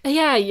 like,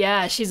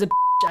 yeah, she's a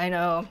I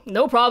know.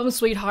 No problem,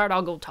 sweetheart,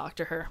 I'll go talk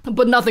to her.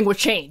 But nothing would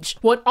change.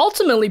 What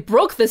ultimately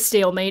broke this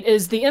stalemate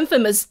is the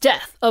infamous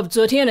death of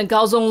Zetian and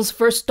Gaozong's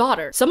first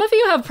daughter. Some of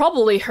you have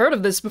probably heard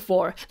of this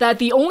before, that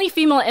the only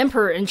female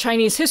emperor in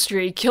Chinese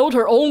history killed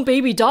her own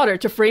baby daughter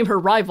to frame her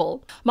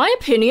rival. My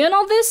opinion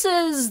on this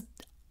is,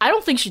 I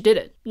don't think she did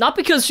it. Not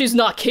because she's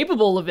not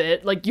capable of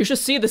it, like you should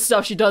see the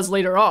stuff she does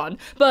later on,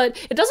 but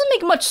it doesn't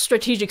make much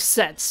strategic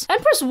sense.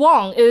 Empress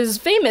Wang is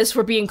famous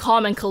for being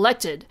calm and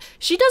collected.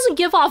 She doesn't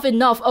give off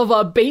enough of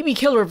a baby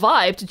killer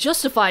vibe to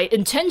justify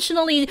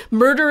intentionally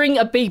murdering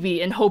a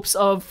baby in hopes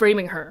of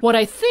framing her. What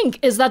I think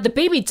is that the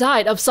baby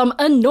died of some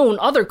unknown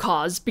other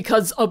cause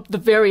because of the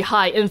very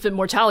high infant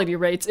mortality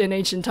rates in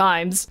ancient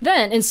times.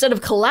 Then, instead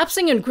of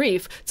collapsing in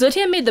grief,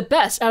 Zetian made the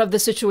best out of the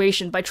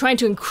situation by trying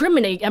to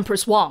incriminate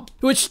Empress Wang,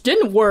 which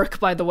didn't work,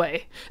 by the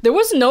way. There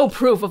was no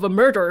proof of a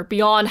murder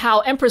beyond how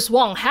Empress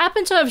Wang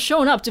happened to have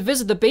shown up to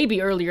visit the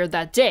baby earlier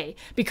that day,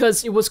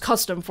 because it was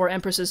custom for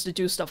empresses to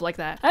do stuff like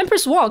that.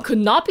 Empress Wang could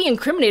not be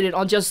incriminated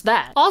on just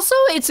that. Also,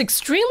 it's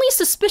extremely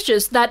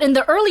suspicious that in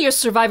the earliest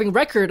surviving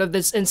record of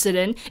this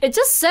incident, it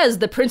just says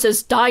the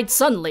princess died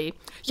suddenly.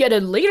 Yet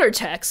in later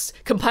texts,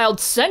 compiled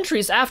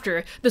centuries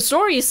after, the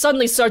story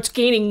suddenly starts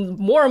gaining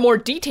more and more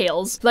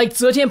details, like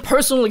Zetian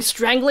personally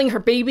strangling her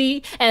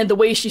baby, and the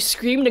way she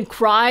screamed and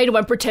cried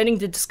when pretending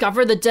to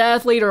discover the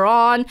death later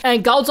on,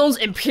 and Gaozong's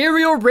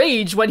imperial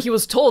rage when he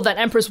was told that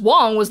Empress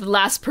Wang was the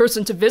last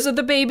person to visit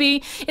the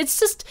baby. It's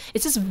just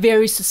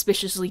very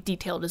suspiciously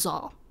detailed is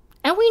all.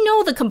 And we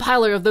know the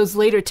compiler of those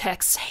later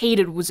texts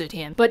hated Wu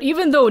Zetian, but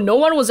even though no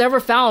one was ever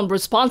found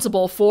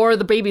responsible for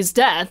the baby's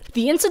death,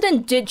 the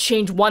incident did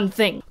change one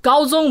thing.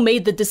 Gaozong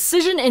made the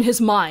decision in his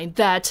mind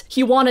that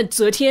he wanted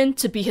Zetian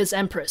to be his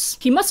empress.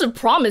 He must have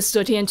promised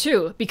Zetian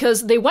too,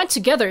 because they went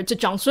together to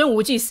Zhangsun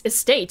Wuji's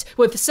estate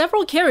with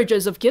several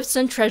carriages of gifts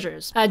and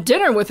treasures. At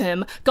dinner with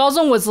him,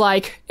 Gaozong was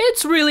like,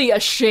 "It's really a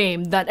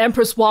shame that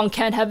Empress Wang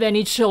can't have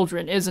any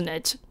children, isn't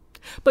it?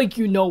 But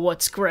you know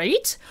what's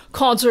great?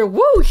 Consort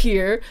Wu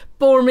here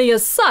bore me a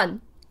son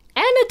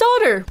and a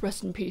daughter,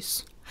 rest in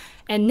peace.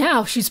 And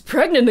now she's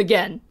pregnant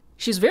again.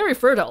 She's very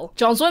fertile."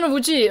 Zhangsun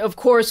Wuji, of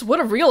course, would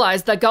have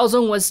realized that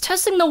Gaozong was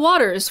testing the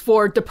waters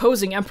for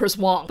deposing Empress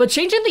Wang. But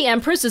changing the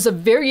empress is a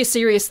very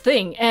serious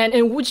thing, and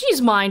in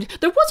Wuji's mind,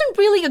 there wasn't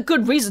really a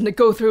good reason to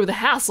go through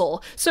the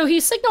hassle, so he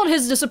signaled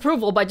his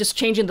disapproval by just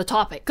changing the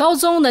topic.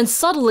 Gaozong then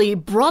subtly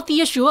brought the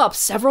issue up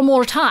several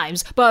more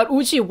times, but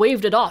Wuji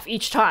waved it off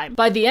each time.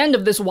 By the end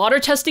of this water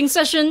testing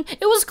session,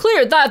 it was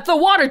clear that the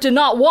water did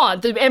not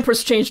want the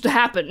empress change to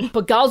happen.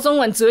 But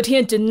Gaozong and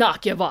Zetian did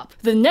not give up.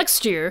 The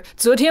next year,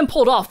 Zetian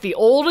pulled off the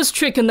oldest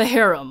trick in the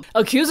harem,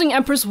 accusing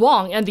Empress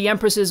Wang and the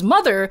empress's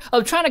mother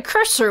of trying to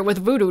curse her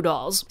with voodoo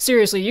dolls.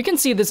 Seriously, you can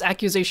see this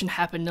accusation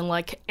happen in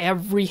like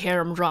every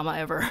harem drama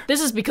ever. This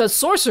is because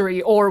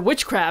sorcery or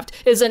witchcraft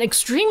is an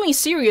extremely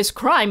serious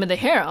crime in the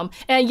harem,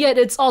 and yet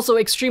it's also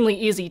extremely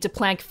easy to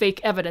plank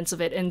fake evidence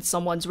of it in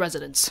someone's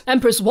residence.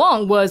 Empress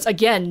Wang was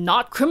again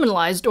not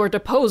criminalized or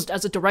deposed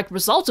as a direct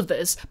result of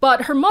this,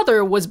 but her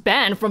mother was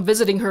banned from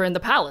visiting her in the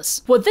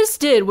palace. What this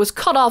did was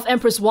cut off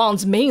Empress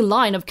Wang's main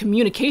line of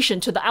communication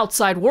to the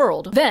outside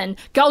world. Then,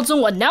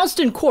 Gaozong announced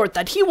in court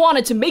that he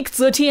wanted to make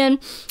Zetian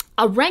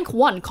a rank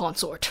 1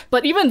 consort.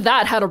 But even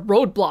that had a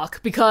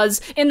roadblock,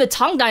 because in the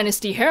Tang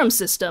Dynasty harem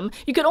system,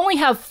 you could only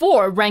have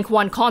 4 rank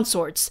 1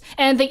 consorts,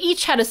 and they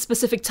each had a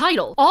specific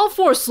title. All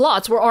 4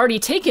 slots were already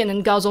taken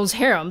in Gaozong's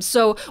harem,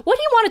 so what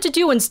he wanted to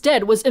do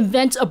instead was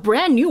invent a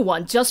brand new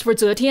one just for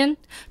Zetian: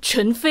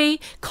 Chen Fei,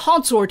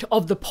 consort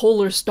of the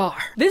Polar Star.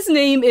 This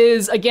name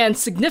is, again,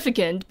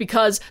 significant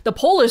because the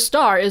Polar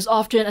Star is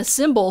often a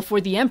symbol for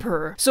the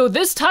emperor. So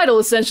this title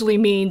essentially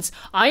means,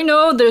 I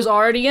know there's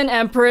already an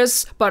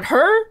empress, but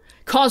her?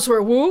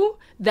 Consort Wu?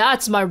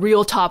 That's my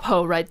real top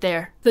hoe right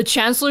there. The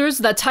chancellors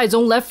that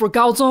Taizong left for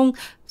Gaozong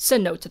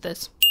said no to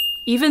this.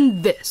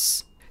 Even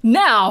this.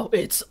 Now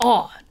it's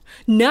on.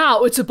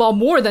 Now it's about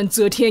more than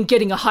Zetian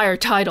getting a higher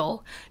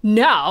title.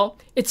 Now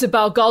it's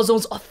about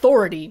Gaozong's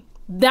authority.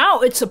 Now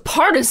it's a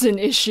partisan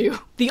issue.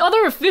 the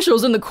other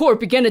officials in the court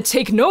began to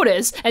take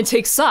notice and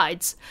take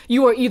sides.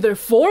 You are either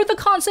for the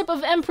concept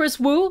of Empress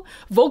Wu,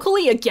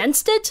 vocally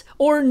against it,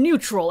 or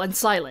neutral and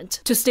silent.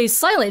 To stay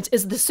silent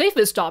is the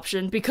safest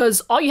option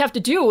because all you have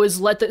to do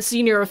is let the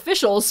senior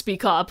officials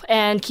speak up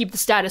and keep the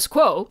status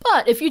quo.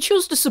 But if you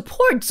choose to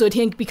support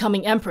Zetian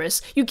becoming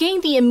empress, you gain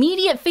the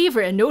immediate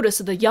favor and notice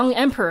of the young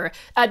emperor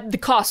at the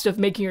cost of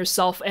making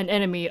yourself an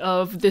enemy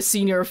of the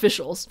senior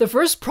officials. The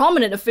first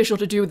prominent official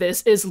to do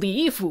this is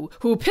Li Yifu,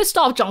 who pissed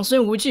off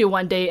Zhangsun Wuji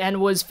one day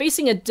and was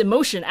facing a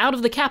demotion out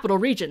of the capital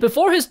region.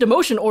 Before his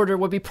demotion order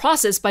would be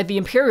processed by the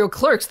imperial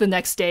clerks the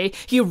next day,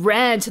 he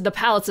ran to the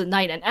palace at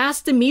night and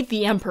asked to meet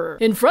the emperor.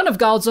 In front of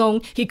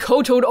Gaozong, he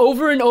kowtowed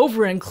over and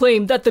over and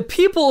claimed that the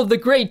people of the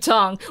Great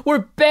Tang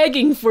were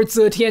begging for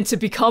Zetian to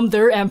become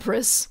their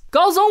empress.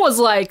 Gaozong was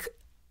like,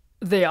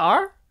 they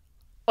are?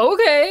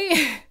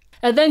 Okay.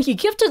 And then he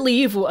gifted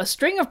Li Yifu a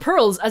string of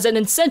pearls as an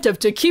incentive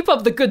to keep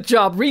up the good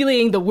job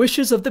relaying the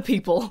wishes of the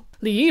people.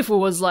 Li Yifu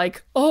was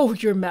like, oh,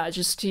 your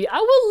majesty, I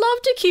would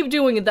love to keep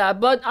doing that,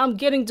 but I'm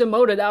getting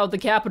demoted out of the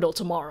capital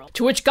tomorrow.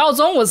 To which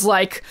Gaozong was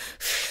like,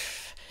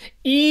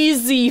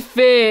 easy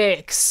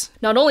fix.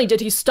 Not only did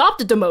he stop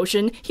the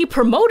demotion, he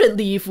promoted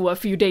Li Yifu a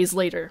few days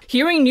later.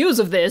 Hearing news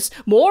of this,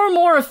 more and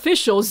more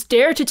officials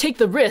dared to take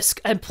the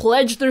risk and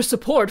pledge their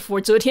support for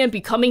Zetian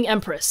becoming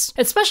empress.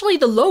 Especially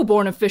the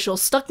low-born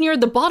officials stuck near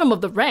the bottom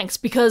of the ranks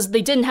because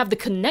they didn't have the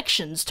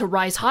connections to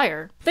rise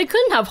higher. They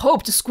couldn't have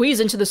hoped to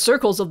squeeze into the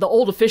circles of the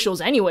old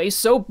officials anyway,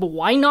 so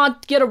why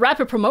not get a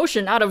rapid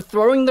promotion out of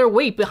throwing their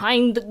weight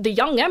behind the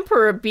young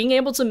emperor being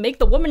able to make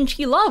the woman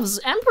he loves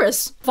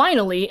empress?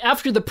 Finally,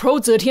 after the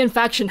pro-Zetian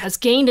faction has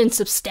gained in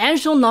substantial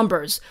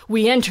numbers,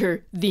 we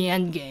enter the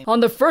endgame. On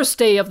the first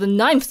day of the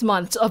 9th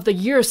month of the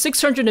year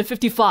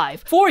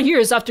 655, 4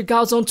 years after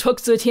Gaozong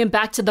took Zetian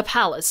back to the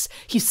palace,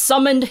 he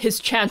summoned his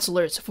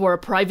chancellors for a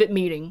private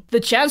meeting. The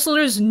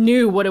chancellors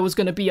knew what it was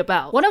going to be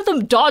about. One of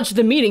them dodged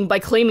the meeting by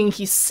claiming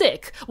he's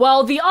sick,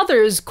 while the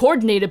others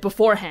coordinated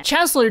beforehand.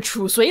 Chancellor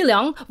Chu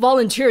Suiliang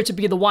volunteered to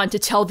be the one to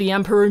tell the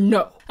emperor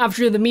no.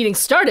 After the meeting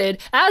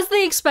started, as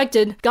they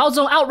expected,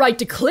 Gaozong outright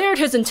declared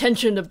his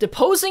intention of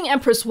deposing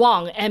Empress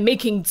Wang and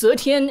making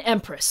Zetian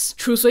empress.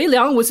 Chu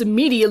Suiliang was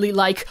immediately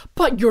like,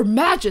 but your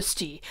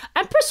majesty,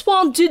 Empress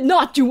Wang did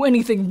not do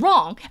anything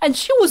wrong, and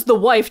she was the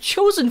wife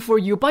chosen for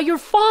you by your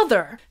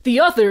father. The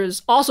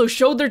others also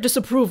showed their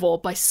disapproval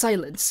by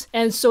silence,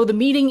 and so the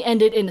meeting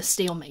ended in a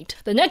stalemate.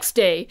 The next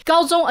day,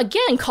 Gaozong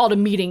again called a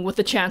meeting with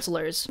the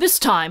chancellors. This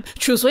time,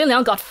 Chu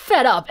Suiliang got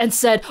fed up and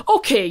said,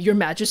 okay, your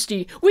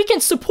majesty, we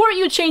can support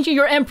you changing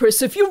your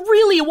empress if you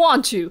really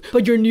want to,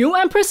 but your new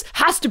empress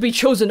has to be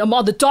chosen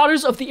among the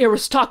daughters of the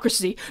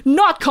aristocracy,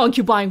 not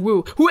concubine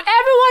Wu, who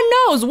everyone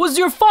knows was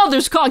your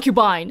father's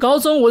concubine.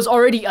 Gaozong was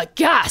already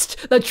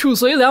aghast that Chu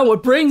Suiliang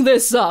would bring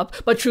this up,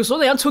 but Chu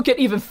Suiliang took it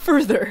even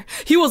further.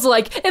 He was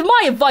like, if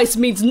my advice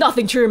means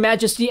nothing to your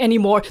majesty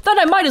anymore, then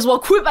I might as well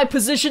quit my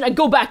position and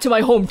go back to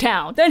my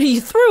hometown. Then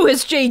he threw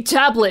his jade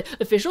tablet.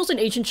 Officials in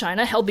ancient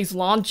China held these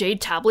long jade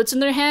tablets in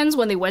their hands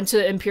when they went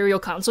to imperial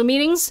council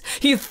meetings.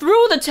 He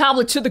threw the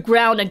tablet to the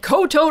ground and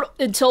kowtowed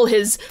until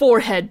his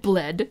forehead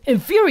bled.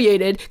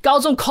 Infuriated,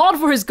 Gaozong called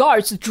for his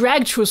guards to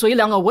drag Chu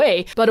Suiliang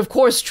away, but of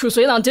course Chu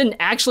Suiliang didn't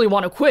actually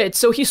want to quit,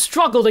 so he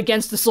struggled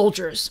against the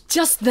soldiers.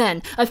 Just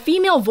then, a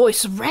female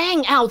voice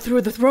rang out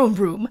through the throne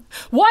room.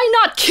 Why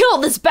not kill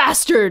this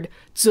bastard?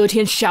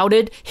 Zetian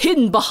shouted,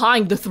 hidden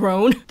behind the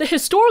throne. The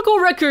historical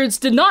records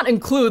did not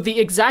include the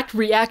exact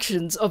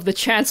reactions of the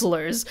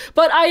chancellors,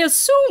 but I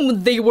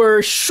assume they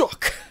were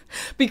shook.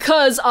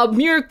 Because a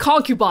mere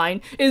concubine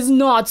is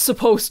not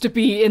supposed to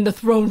be in the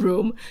throne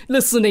room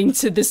listening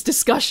to this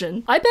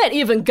discussion. I bet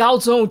even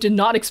Gaozong did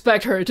not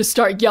expect her to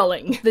start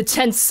yelling. The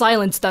tense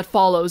silence that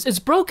follows is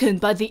broken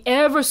by the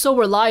ever so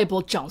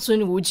reliable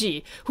Zhangsun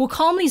Wuji, who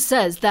calmly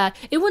says that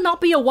it would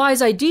not be a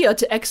wise idea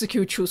to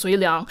execute Chu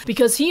Suiliang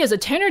because he is a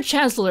tenor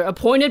chancellor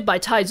appointed by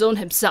Taizong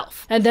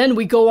himself. And then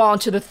we go on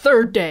to the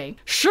third day.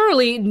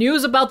 Surely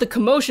news about the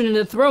commotion in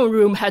the throne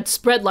room had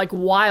spread like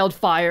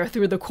wildfire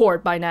through the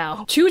court by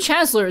now. Two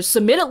chancellors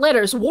submitted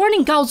letters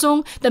warning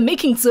Gaozong that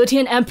making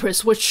Zetian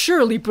empress would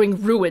surely bring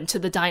ruin to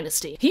the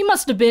dynasty. He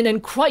must have been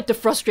in quite the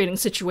frustrating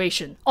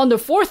situation. On the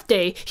fourth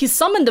day, he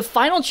summoned the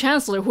final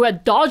chancellor who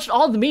had dodged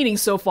all the meetings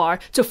so far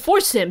to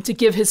force him to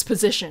give his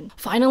position.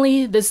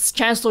 Finally, this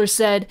chancellor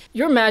said,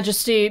 Your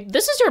Majesty,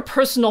 this is your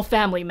personal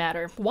family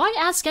matter. Why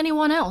ask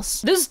anyone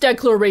else? This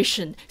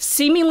declaration,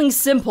 seemingly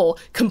simple,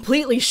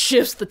 completely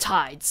shifts the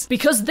tides.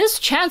 Because this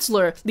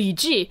chancellor, Li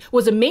Ji,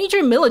 was a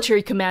major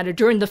military commander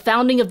during the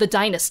founding of the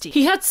dynasty.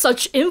 He had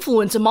such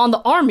influence among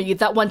the army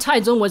that when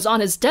Taizong was on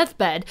his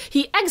deathbed,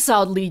 he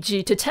exiled Li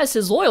Ji to test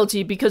his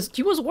loyalty because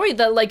he was worried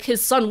that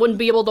his son wouldn't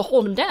be able to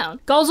hold him down.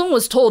 Gaozong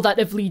was told that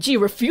if Li Ji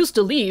refused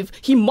to leave,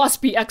 he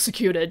must be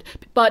executed.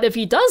 But if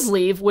he does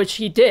leave, which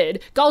he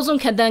did, Gaozong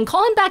can then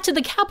call him back to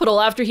the capital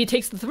after he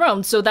takes the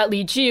throne so that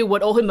Li Ji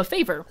would owe him a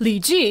favor.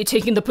 Li Ji,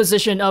 taking the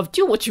position of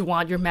do what you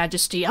want, your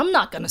majesty, I'm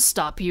not gonna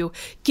stop you,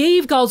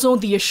 gave Gaozong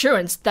the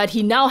assurance that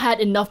he now had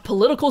enough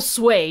political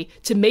sway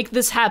to make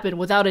this happen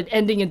without it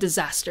ending in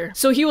disaster.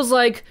 So he was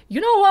like,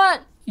 you know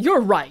what? you're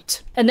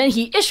right. And then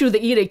he issued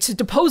the edict to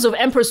depose of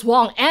Empress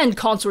Wang and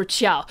Consort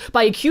Qiao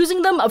by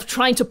accusing them of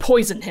trying to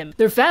poison him.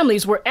 Their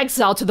families were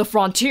exiled to the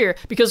frontier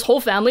because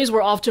whole families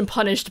were often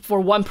punished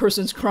for one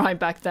person's crime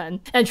back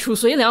then. And Chu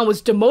Suiliang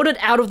was demoted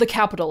out of the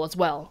capital as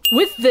well.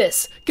 With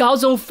this,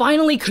 Gaozong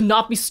finally could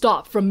not be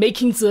stopped from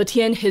making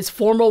Zetian his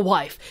former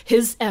wife,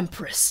 his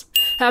empress.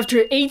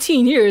 After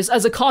 18 years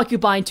as a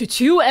concubine to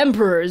 2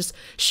 emperors,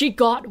 she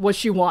got what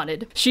she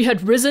wanted. She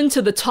had risen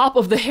to the top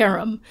of the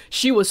harem.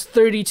 She was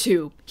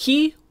 32.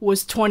 He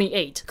was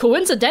 28.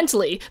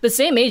 Coincidentally, the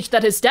same age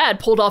that his dad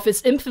pulled off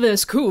his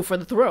infamous coup for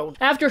the throne.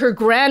 After her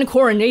grand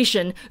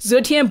coronation,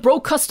 Zetian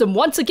broke custom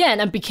once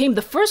again and became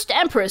the first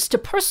empress to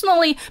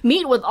personally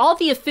meet with all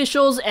the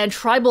officials and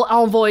tribal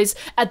envoys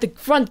at the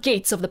front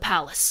gates of the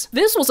palace.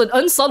 This was an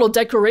unsubtle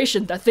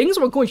declaration that things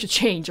were going to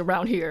change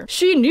around here.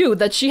 She knew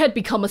that she had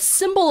become a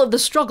symbol of the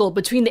struggle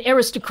between the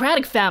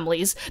aristocratic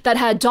families that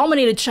had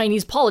dominated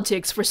Chinese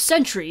politics for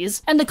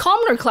centuries and the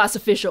commoner class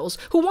officials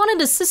who wanted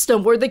a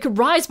system where they could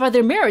rise by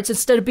their merits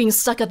instead of being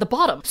stuck at the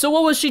bottom. So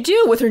what will she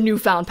do with her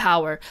newfound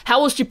power? How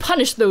will she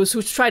punish those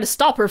who try to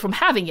stop her from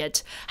having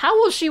it? How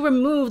will she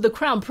remove the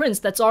crown prince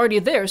that's already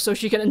there so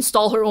she can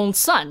install her own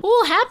son? What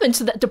will happen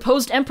to that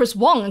deposed Empress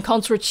Wang and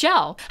Consort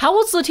Qiao? How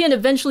will Zetian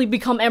eventually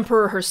become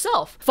emperor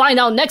herself? Find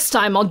out next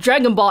time on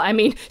Dragon Ball,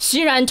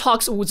 Xiran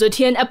Talks Wu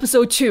Zetian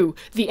Episode 2,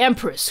 The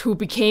Empress Who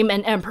Became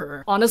an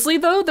Emperor. Honestly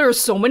though, there are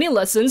so many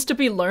lessons to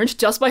be learned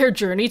just by her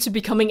journey to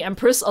becoming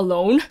empress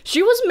alone.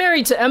 She was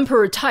married to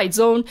Emperor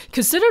Taizong,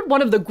 considered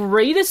one of the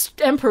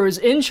greatest emperors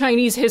in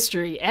Chinese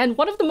history, and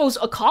one of the most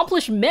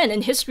accomplished men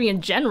in history in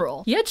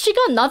general. Yet she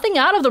got nothing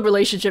out of the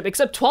relationship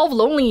except 12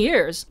 lonely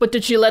years. But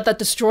did she let that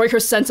destroy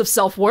her sense of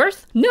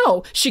self-worth?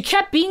 No, she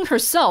kept being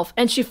herself,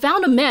 and she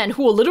found a man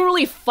who will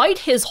literally fight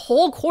his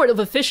whole court of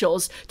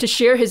officials to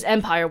share his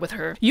empire with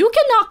her. You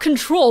cannot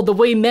control the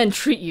way men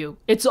treat you.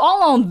 It's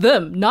all on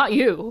them, not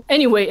you.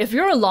 Anyway, if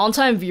you're a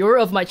longtime viewer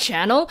of my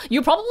channel,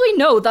 you probably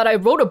know that I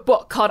wrote a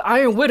book called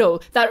Iron Widow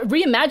that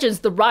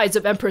reimagines the rise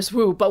of Empress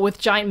Wu, but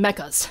with giant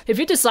mechas. If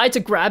you decide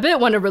to grab it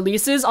when it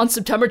releases on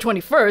September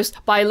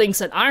 21st, buy links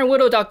at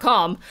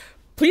ironwidow.com,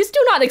 please do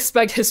not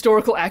expect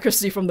historical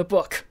accuracy from the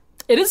book.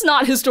 It is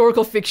not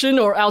historical fiction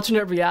or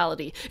alternate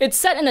reality. It's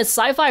set in a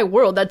sci-fi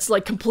world that's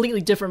like completely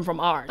different from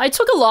ours. I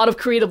took a lot of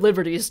creative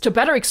liberties to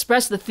better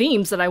express the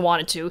themes that I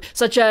wanted to,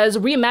 such as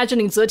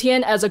reimagining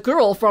Zetian as a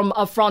girl from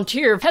a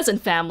frontier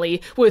peasant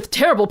family with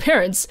terrible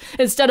parents,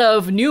 instead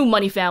of new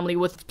money family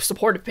with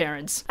supportive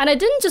parents. And I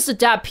didn't just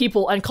adapt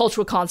people and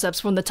cultural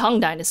concepts from the Tang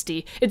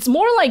Dynasty. It's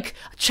more like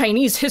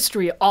Chinese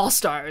history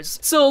all-stars.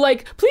 So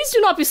like, please do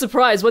not be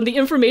surprised when the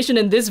information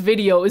in this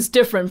video is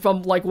different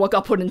from like what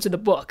got put into the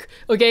book,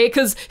 okay?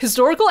 Because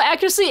historical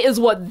accuracy is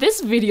what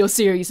this video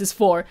series is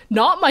for,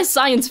 not my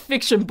science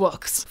fiction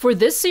books. For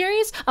this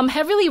series, I'm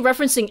heavily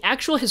referencing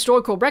actual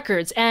historical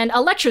records and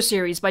a lecture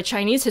series by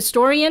Chinese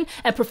historian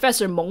and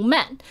Professor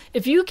Meng.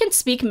 If you can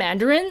speak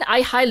Mandarin,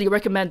 I highly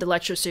recommend the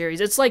lecture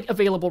series. It's like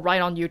available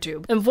right on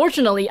YouTube.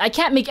 Unfortunately, I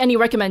can't make any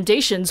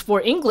recommendations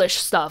for English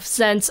stuff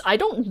since I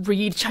don't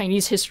read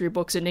Chinese history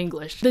books in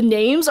English. The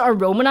names are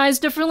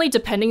romanized differently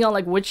depending on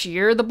like which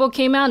year the book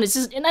came out. It's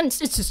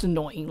just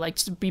annoying, like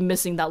to be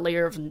missing that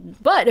layer of.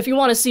 But if you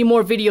want to see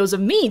more videos of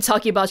me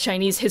talking about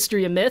Chinese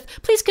history and myth,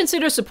 please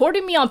consider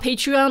supporting me on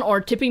Patreon or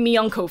tipping me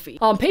on Ko-fi.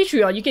 On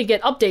Patreon, you can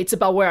get updates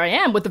about where I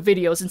am with the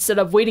videos instead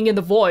of waiting in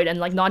the void and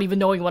like not even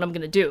knowing what I'm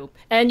gonna do.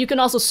 And you can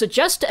also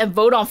suggest and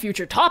vote on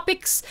future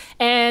topics,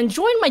 and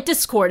join my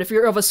Discord if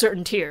you're of a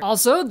certain tier.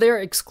 Also, there are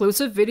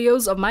exclusive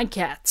videos of my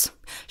cats.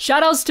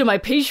 Shoutouts to my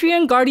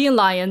Patreon guardian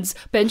lions,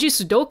 Benji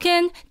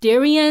Sudolcan,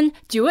 Darion,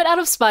 Do It Out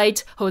of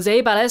Spite,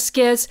 Jose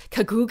Velazquez,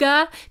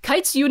 Kakuga,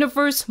 Kytes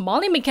Universe,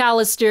 Molly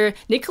McAllister,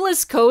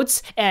 Nikolas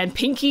Coates, and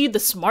Pinkie the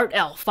Smart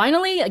Elf.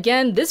 Finally,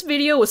 again, this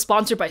video was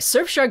sponsored by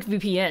Surfshark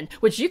VPN,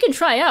 which you can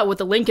try out with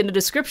the link in the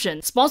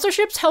description.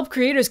 Sponsorships help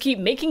creators keep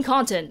making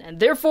content, and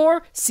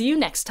therefore, see you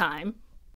next time.